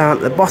spawns down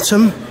at the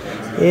bottom.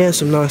 Yeah,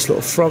 some nice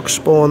little frog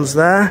spawns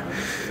there.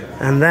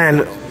 And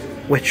then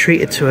we're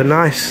treated to a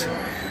nice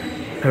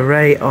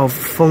array of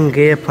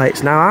fungi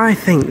plates. Now I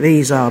think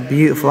these are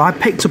beautiful. I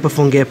picked up a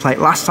fungi plate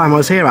last time I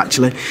was here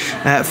actually,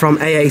 from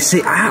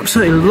AAC. I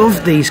absolutely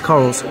love these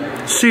corals,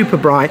 super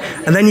bright,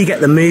 and then you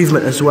get the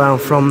movement as well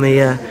from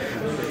the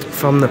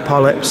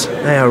polyps.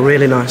 They are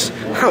really nice.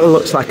 That one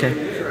looks like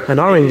an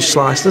orange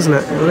slice, doesn't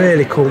it?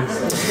 Really cool.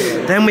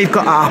 Then we've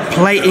got our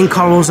plating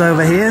corals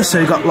over here, so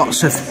we've got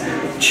lots of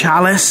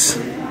chalice,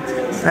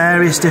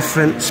 various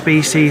different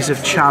species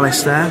of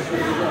chalice there.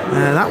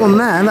 That one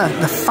there,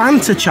 the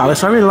Fanta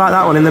chalice, I really like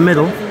that one in the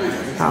middle.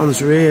 That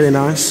one's really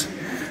nice.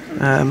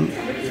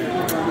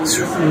 It's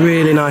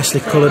really nicely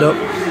coloured up.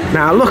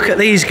 Now look at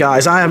these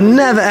guys. I have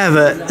never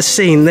ever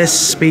seen this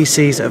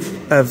species of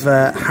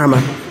hammer.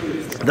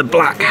 The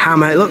black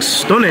hammer, it looks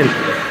stunning.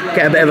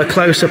 Get a bit of a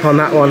close-up on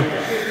that one.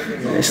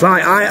 It's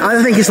like,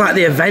 I think it's like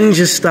the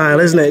Avengers style,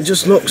 isn't it? It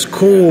just looks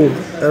cool.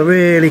 A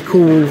really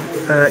cool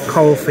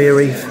coral for your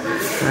reef.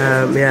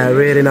 Yeah,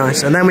 really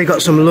nice. And then we've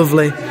got some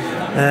lovely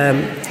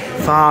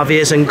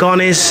Farvias and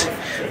Gonnies.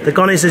 The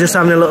Gonnies are just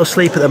having a little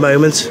sleep at the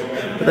moment,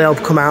 but they'll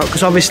come out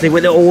because obviously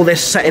with all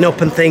this setting up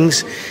and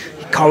things,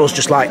 corals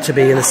just like to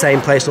be in the same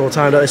place all the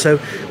time, don't they? So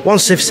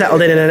once they've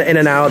settled in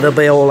and out, they'll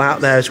be all out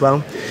there as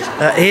well.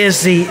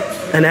 Here's the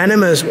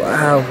anemones.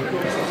 Wow,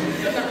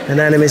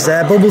 anemones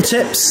there. Bubble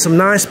tips, some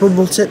nice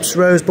bubble tips,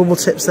 rose bubble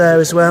tips there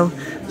as well.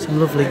 Some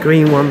lovely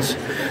green ones.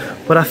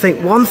 But I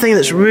think one thing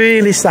that's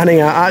really standing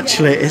out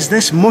actually is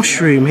this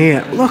mushroom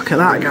here. Look at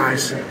that,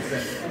 guys.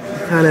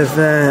 Kind of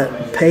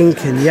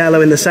pink and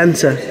yellow in the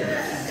centre.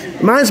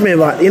 Reminds me of,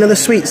 like, you know, the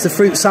sweets, the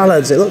fruit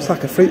salads. It looks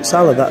like a fruit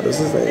salad, that does,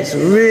 doesn't it? It's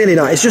really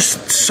nice. It's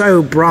just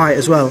so bright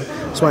as well.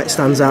 That's why it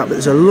stands out. But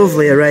there's a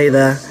lovely array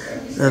there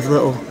of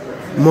little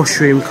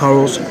mushroom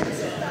corals.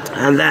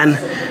 And then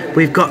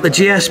we've got the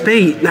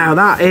GSP. Now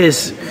that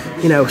is,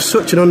 you know,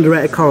 such an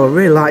underrated coral. I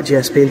really like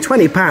GSP, and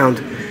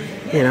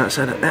 £20, you know,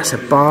 that's a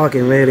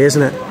bargain really,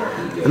 isn't it?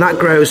 And that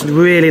grows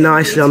really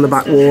nicely on the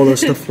back wall and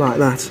stuff like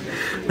that.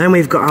 Then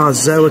we've got our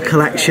Zoa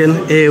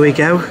collection. Here we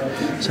go.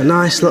 It's a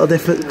nice little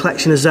different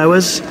collection of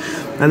Zoas,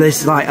 and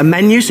there's like a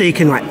menu, so you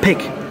can like pick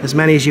as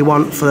many as you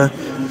want for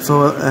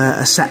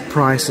a set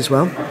price as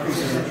well.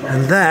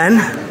 And then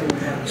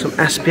some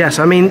SPS.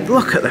 I mean,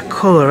 look at the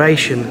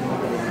coloration.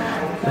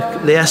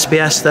 The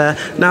SPS there.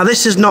 Now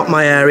this is not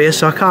my area,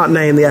 so I can't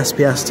name the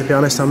SPS, to be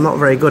honest. I'm not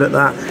very good at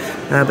that.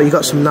 But you've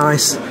got some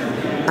nice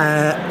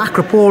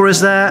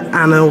acroporas there,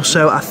 and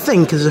also I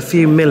think there's a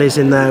few millies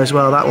in there as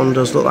well. That one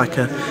does look like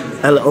a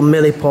little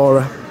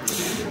millipora.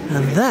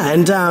 And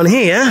then down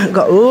here I've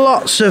got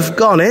lots of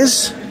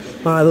gonnies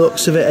by the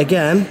looks of it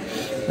again.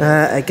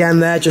 Again,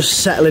 they're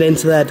just settling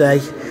into their day,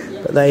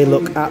 but they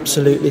look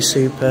absolutely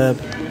superb.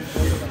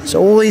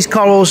 So all these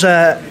corals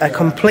are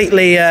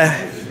completely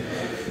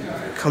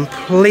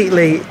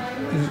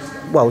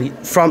well,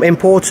 from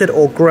imported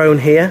or grown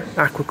here,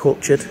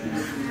 aquacultured.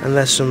 And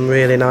there's some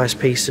really nice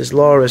pieces.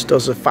 Laura's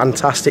does a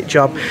fantastic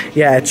job.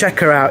 Yeah, check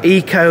her out.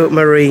 Eco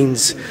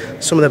Marines.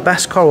 Some of the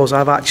best corals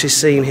I've actually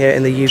seen here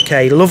in the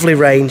UK. Lovely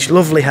range,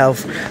 lovely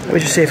health. Let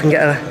me just see if I can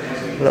get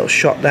a little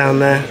shot down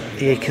there.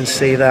 You can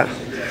see that.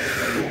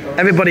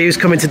 Everybody who's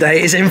coming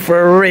today is in for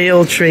a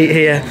real treat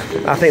here.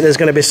 I think there's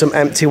going to be some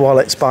empty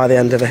wallets by the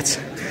end of it.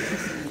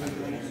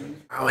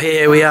 Oh,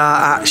 here we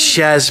are at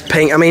Chez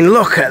Pink. I mean,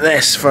 look at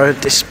this for a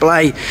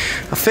display.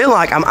 I feel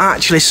like I'm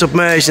actually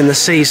submerged in the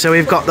sea. So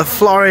we've got the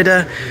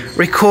Florida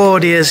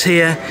Recordias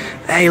here.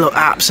 They look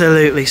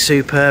absolutely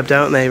superb,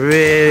 don't they?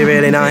 Really,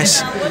 really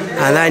nice.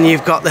 And then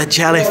you've got the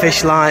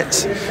jellyfish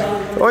lights.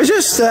 Well,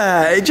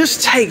 it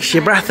just takes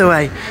your breath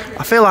away.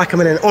 I feel like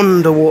I'm in an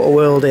underwater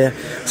world here.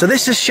 So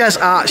this is Chez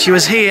Art. She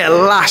was here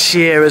last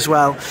year as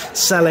well,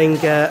 selling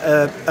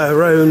her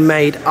own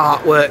made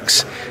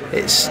artworks.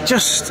 It's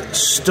just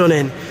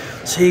stunning.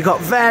 So you've got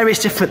various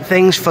different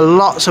things for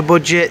lots of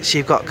budgets.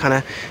 You've got kind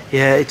of,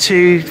 yeah,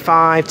 2,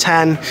 5,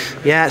 10,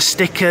 yeah,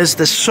 stickers.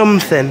 There's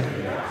something,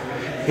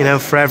 you know,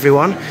 for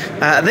everyone.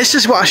 This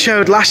is what I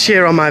showed last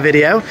year on my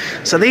video.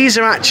 So these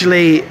are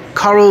actually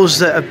corals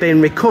that have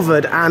been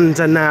recovered and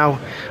are now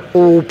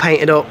all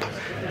painted up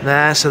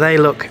there. So they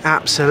look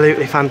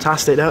absolutely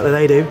fantastic, don't they?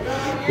 They do.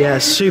 Yeah,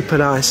 super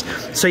nice.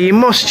 So you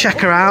must check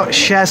her out,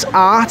 Chez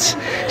Art.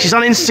 She's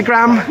on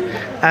Instagram.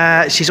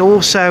 She's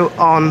also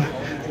on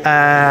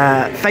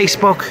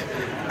Facebook,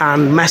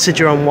 and message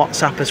her on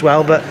WhatsApp as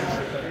well. But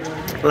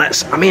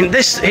I mean,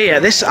 this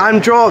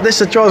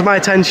draws my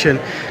attention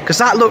because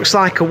that looks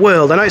like a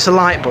world. I know it's a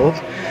light bulb.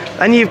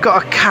 Then you've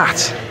got a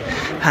cat,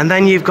 and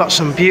then you've got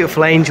some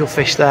beautiful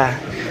angelfish there.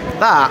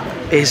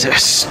 That is a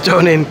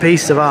stunning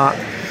piece of art.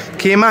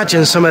 Can you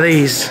imagine some of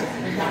these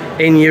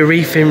in your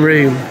reefing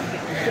room?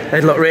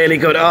 They'd look really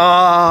good.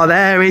 Oh,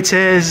 there it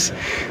is.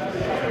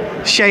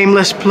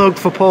 Shameless plug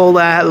for Paul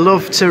there.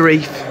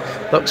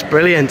 Love2Reef. Looks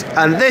brilliant.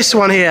 And this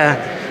one here,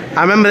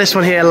 I remember this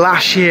one here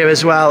last year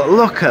as well.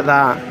 Look at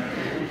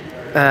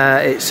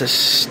that. It's a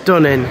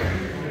stunning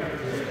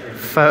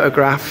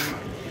photograph.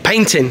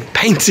 Painting,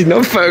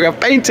 not photograph,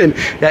 painting.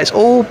 Yeah, it's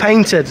all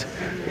painted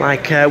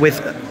like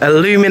with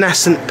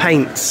luminescent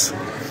paints.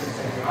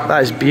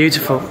 That is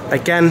beautiful.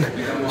 Again,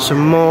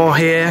 some more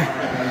here.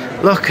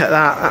 Look at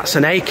that. That's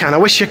an acan. I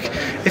wish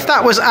if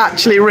that was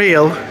actually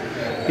real,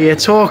 you're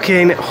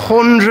talking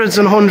hundreds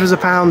and hundreds of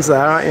pounds there,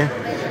 aren't you?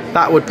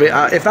 That would be,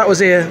 if that was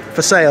here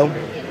for sale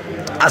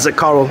as a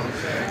coral,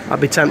 I'd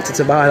be tempted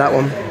to buy that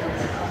one.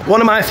 One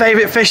of my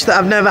favourite fish that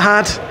I've never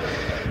had.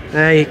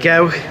 There you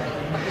go.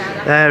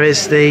 There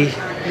is the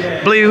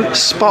blue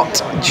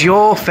spot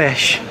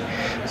jawfish.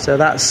 So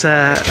that's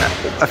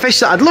a fish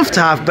that I'd love to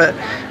have, but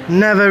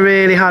never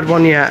really had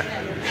one yet.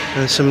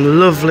 And some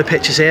lovely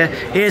pictures here.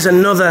 Here's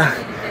another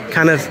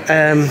kind of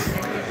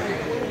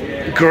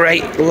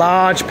great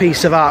large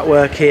piece of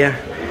artwork here.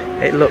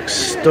 It looks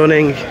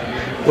stunning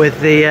with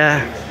the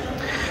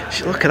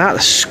look at that, the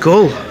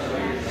skull.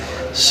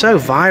 So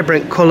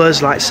vibrant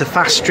colours, like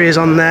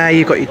Cephastrias on there.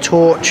 You've got your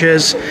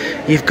torches,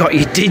 you've got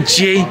your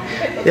digi.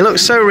 They look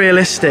so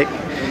realistic.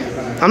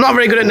 I'm not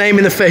very good at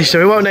naming the fish, so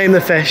we won't name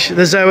the fish.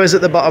 The zoas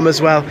at the bottom as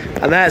well.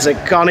 And there's a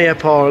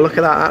goniapora. Look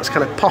at that, that's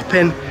kind of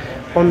popping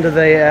under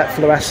the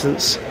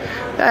fluorescence.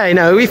 Yeah, you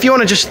know, if you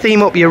want to just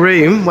theme up your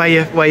room, where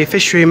your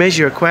fish room is,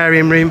 your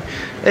aquarium room,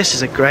 this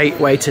is a great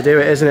way to do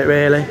it, isn't it,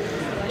 really?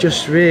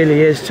 Just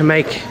really is to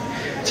make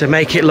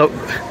it look,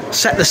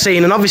 set the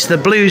scene. And obviously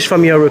the blues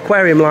from your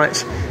aquarium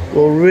lights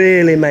will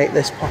really make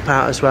this pop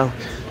out as well.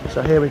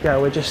 So here we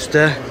go, we'll just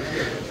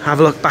have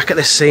a look back at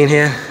this scene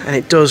here, and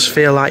it does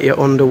feel like you're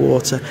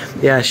underwater.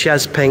 Yeah,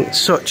 Chez Pink,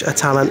 such a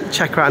talent.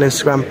 Check her out on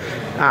Instagram,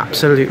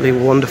 absolutely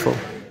wonderful.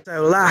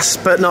 So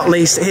last but not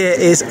least, here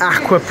is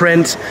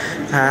Aquaprint.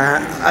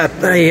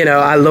 You know,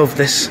 I love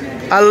this.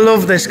 I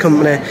love this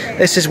company.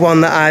 This is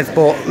one that I've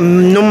bought a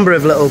number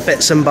of little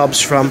bits and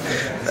bobs from.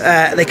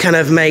 they kind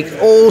of make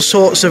all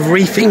sorts of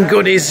reefing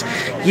goodies.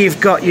 You've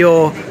got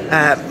your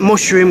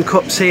mushroom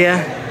cups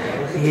here.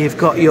 You've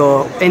got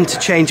your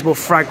interchangeable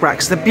frag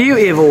racks. The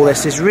beauty of all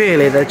this is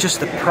really just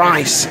the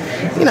price.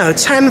 You know,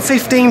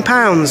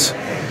 £10–15.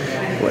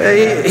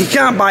 You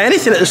can't buy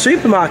anything at the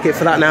supermarket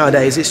for that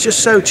nowadays. It's just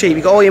so cheap.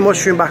 You've got all your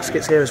mushroom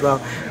baskets here as well.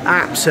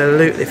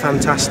 Absolutely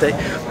fantastic.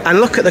 And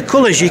look at the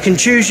colours. You can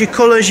choose your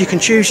colours, you can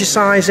choose your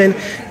sizing.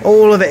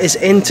 All of it is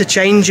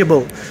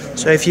interchangeable.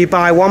 So if you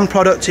buy one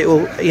product, it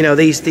will, you know,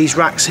 these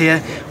racks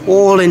here,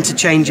 all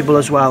interchangeable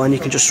as well. And you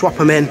can just swap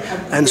them in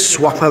and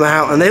swap them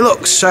out. And they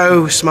look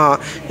so smart.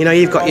 You know,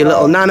 you've got your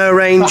little nano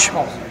range.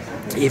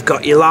 You've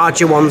got your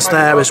larger ones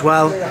there as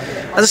well.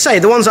 As I say,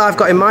 the ones I've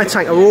got in my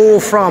tank are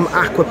all from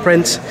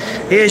Aquaprint.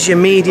 Here's your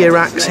media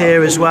racks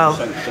here as well.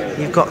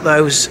 You've got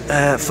those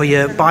for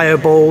your bio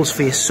balls,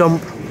 for your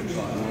sump.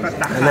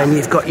 And then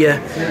you've got your,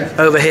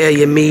 over here,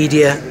 your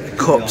media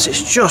cups.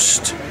 It's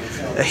just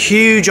a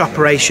huge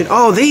operation.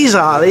 Oh, these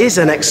are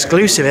an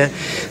exclusive here.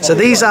 So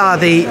these are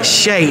the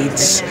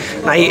shades.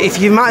 Now, if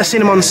you might have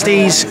seen them on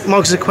Steve's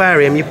Mogsys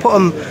Aquarium, you put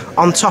them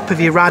on top of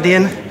your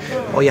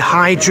Radian or your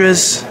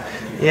Hydras.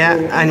 Yeah,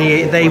 and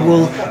they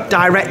will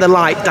direct the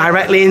light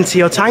directly into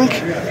your tank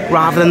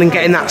rather than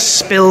getting that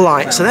spill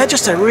light. So they're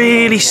just a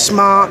really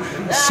smart,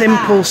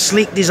 simple,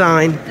 sleek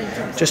design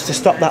just to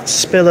stop that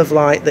spill of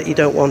light that you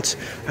don't want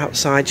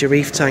outside your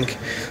reef tank.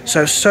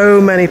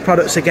 So many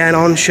products again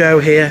on show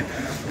here.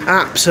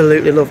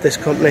 Absolutely love this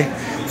company.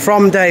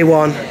 From day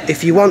one,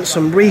 if you want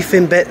some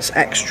reefing bits,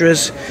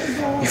 extras,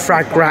 your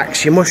frag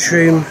racks, your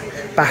mushroom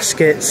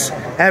baskets,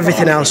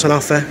 everything else on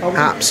offer,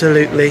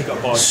 absolutely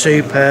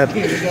superb.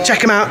 Check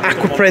them out,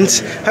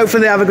 Aquaprint.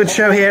 Hopefully they have a good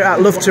show here at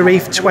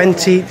Love2Reef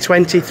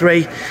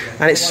 2023,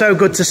 and it's so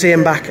good to see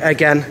them back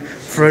again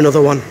for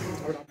another one.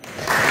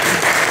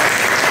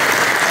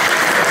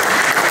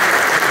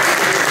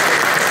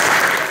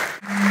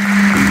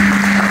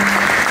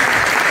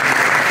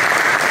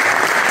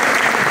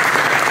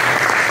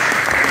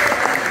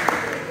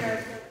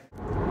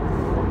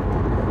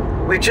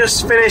 We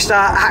just finished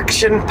our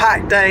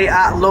action-packed day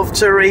at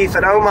Love2Reef,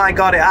 and oh my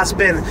god, it has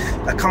been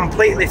a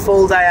completely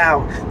full day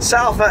out. Set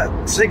off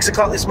at 6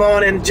 o'clock this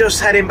morning, just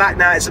heading back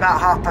now. It's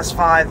about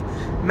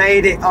 5:30.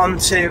 Made it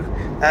onto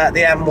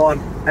the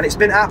M1, and it's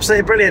been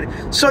absolutely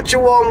brilliant. Such a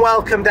warm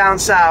welcome down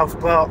south,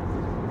 but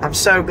I'm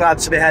so glad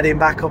to be heading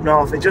back up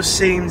north. It just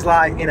seems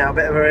like, you know, a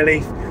bit of a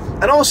relief.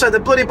 And also, the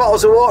bloody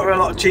bottles of water are a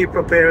lot cheaper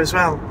up here as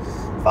well.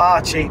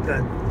 Far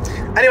cheaper.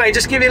 Anyway,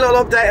 just give you a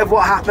little update of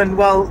what happened.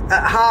 Well,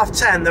 at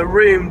 10:30, the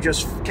room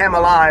just came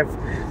alive.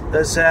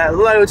 There's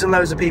loads and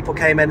loads of people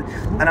came in,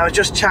 and I was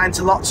just chatting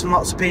to lots and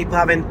lots of people,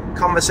 having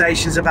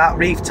conversations about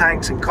reef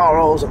tanks and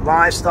corals and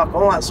livestock,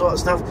 all that sort of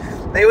stuff.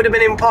 It would have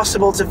been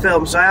impossible to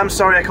film, so I am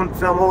sorry I couldn't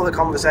film all the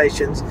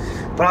conversations,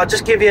 but I'll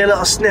just give you a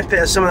little snippet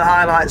of some of the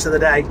highlights of the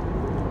day.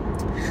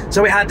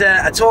 So we had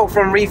a talk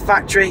from Reef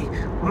Factory.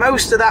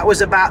 Most of that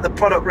was about the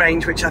product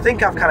range, which I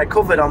think I've kind of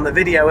covered on the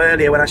video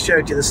earlier when I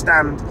showed you the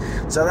stand.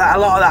 So that, a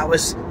lot of that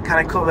was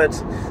kind of covered.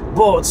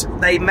 But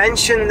they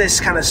mentioned this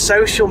kind of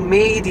social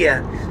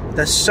media,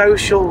 the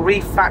social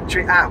Reef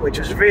Factory app, which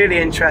was really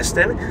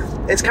interesting.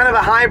 It's kind of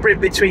a hybrid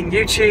between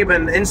YouTube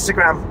and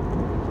Instagram,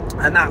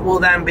 and that will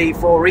then be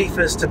for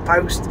reefers to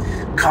post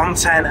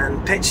content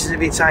and pictures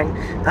of your tank.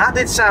 And that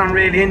did sound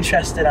really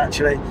interesting,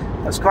 actually.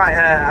 I was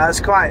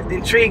quite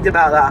intrigued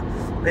about that.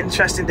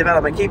 Interesting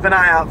development. Keep an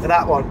eye out for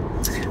that one.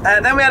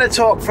 Then we had a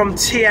talk from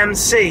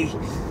TMC.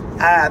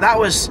 That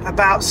was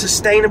about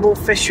sustainable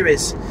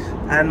fisheries,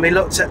 and we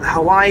looked at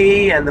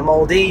Hawaii and the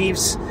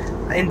Maldives,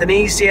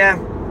 Indonesia,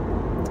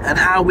 and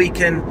how we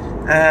can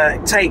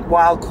take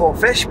wild caught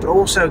fish but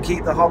also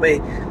keep the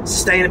hobby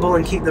sustainable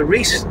and keep the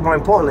reefs, more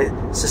importantly,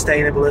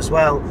 sustainable as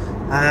well.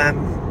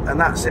 And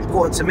that's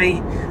important to me,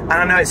 and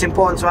I know it's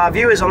important to our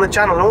viewers on the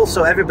channel and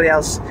also everybody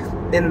else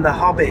in the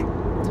hobby.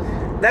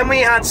 Then we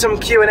had some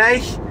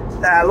Q&A,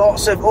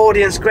 lots of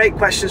audience, great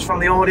questions from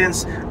the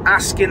audience,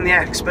 asking the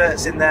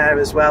experts in there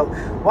as well.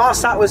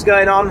 Whilst that was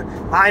going on,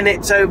 I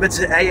nipped over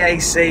to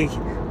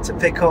AAC to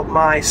pick up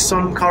my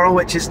sun coral,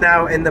 which is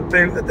now in the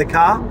boot of the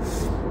car.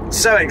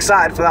 So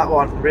excited for that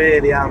one,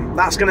 really am.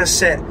 That's going to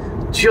sit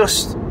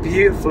just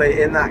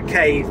beautifully in that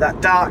cave,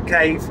 that dark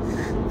cave.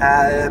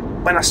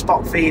 When I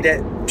spot feed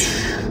it,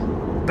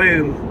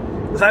 boom.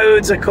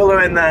 Loads of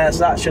colour in there, so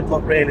that should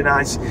look really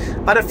nice.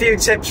 Had a few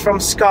tips from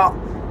Scott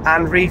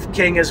and Reef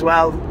King as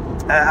well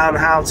on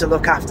how to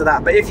look after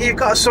that. But if you've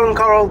got a sun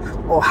coral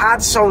or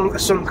had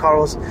sun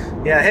corals,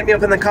 yeah, hit me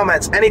up in the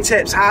comments. Any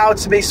tips how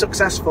to be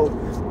successful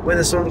with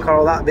a sun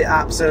coral? That'd be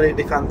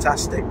absolutely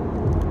fantastic.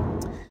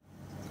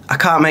 I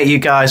can't make you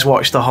guys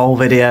watch the whole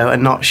video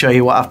and not show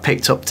you what I've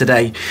picked up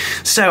today.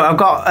 So I've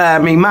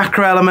got my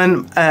macro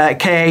element,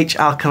 KH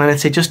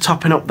alkalinity, just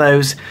topping up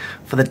those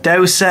for the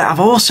doser. I've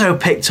also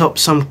picked up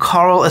some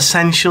Coral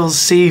Essentials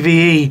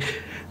CVE.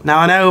 Now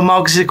I know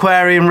Mogsys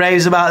Aquarium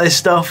raves about this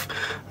stuff.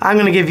 I'm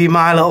going to give you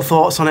my little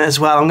thoughts on it as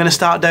well. I'm going to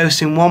start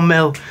dosing 1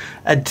 ml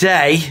a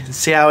day and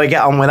see how we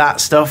get on with that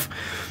stuff.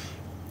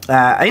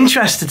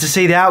 interested to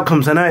see the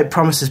outcomes. I know it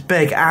promises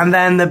big. And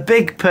then the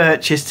big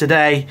purchase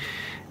today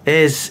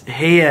is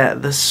here,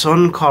 the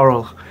sun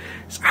coral.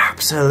 It's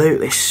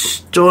absolutely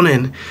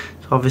stunning.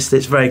 Obviously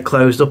it's very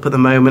closed up at the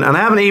moment, and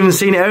I haven't even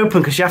seen it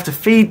open because you have to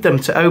feed them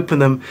to open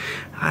them.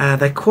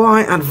 They're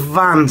quite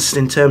advanced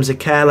in terms of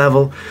care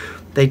level.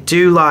 They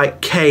do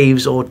like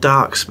caves or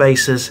dark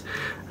spaces,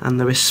 and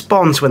the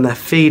response when they're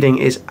feeding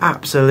is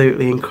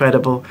absolutely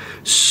incredible.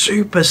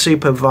 Super,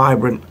 super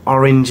vibrant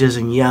oranges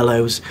and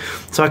yellows.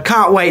 So I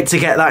can't wait to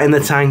get that in the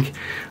tank.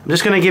 I'm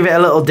just going to give it a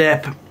little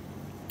dip,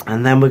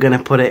 and then we're going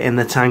to put it in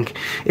the tank.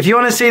 If you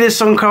want to see this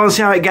sun coral and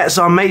see how it gets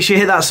on, make sure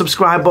you hit that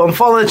subscribe button,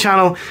 follow the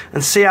channel,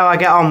 and see how I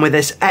get on with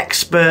this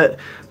expert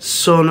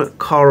sun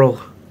coral.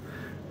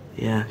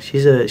 Yeah,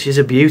 she's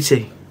a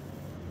beauty.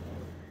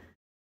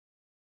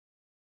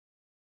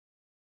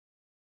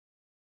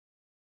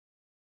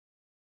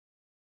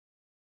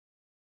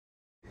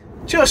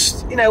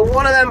 Just, you know,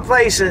 one of them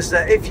places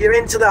that if you're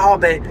into the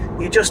hobby,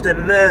 you're just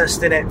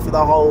immersed in it for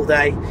the whole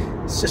day.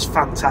 It's just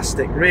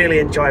fantastic. Really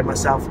enjoyed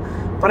myself.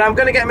 But I'm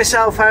going to get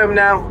myself home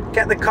now,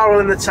 get the coral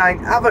in the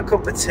tank, have a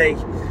cup of tea.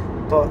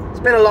 But it's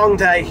been a long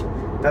day,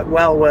 but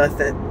well worth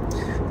it.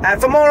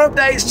 For more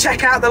updates,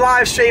 check out the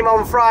live stream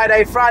on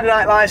Friday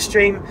night live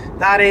stream.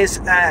 That is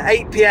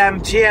 8 PM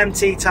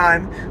GMT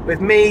time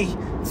with me,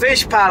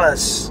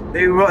 FishPalace,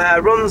 who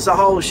runs the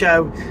whole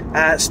show,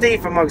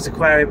 Steve from Mogsys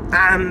Aquarium,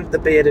 and the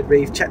Bearded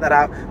Reef. Check that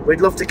out.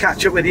 We'd love to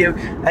catch up with you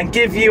and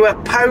give you a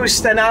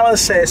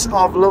post-analysis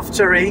of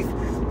Love2Reef,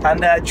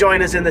 and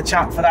join us in the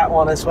chat for that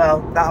one as well.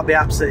 That'll be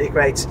absolutely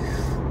great.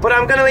 But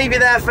I'm going to leave you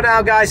there for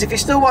now, guys. If you're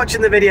still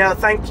watching the video,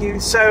 thank you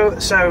so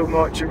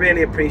much. I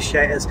really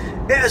appreciate it.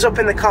 Hit us up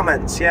in the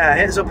comments. Yeah,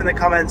 hit us up in the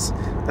comments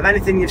of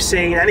anything you've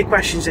seen, any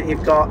questions that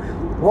you've got,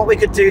 what we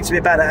could do to be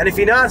better. And if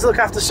you know how to look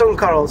after sun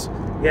corals,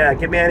 yeah,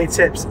 give me any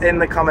tips in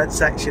the comment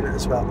section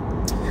as well.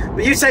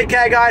 But you take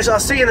care, guys. I'll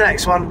see you in the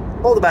next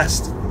one. All the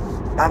best.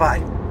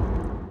 Bye-bye.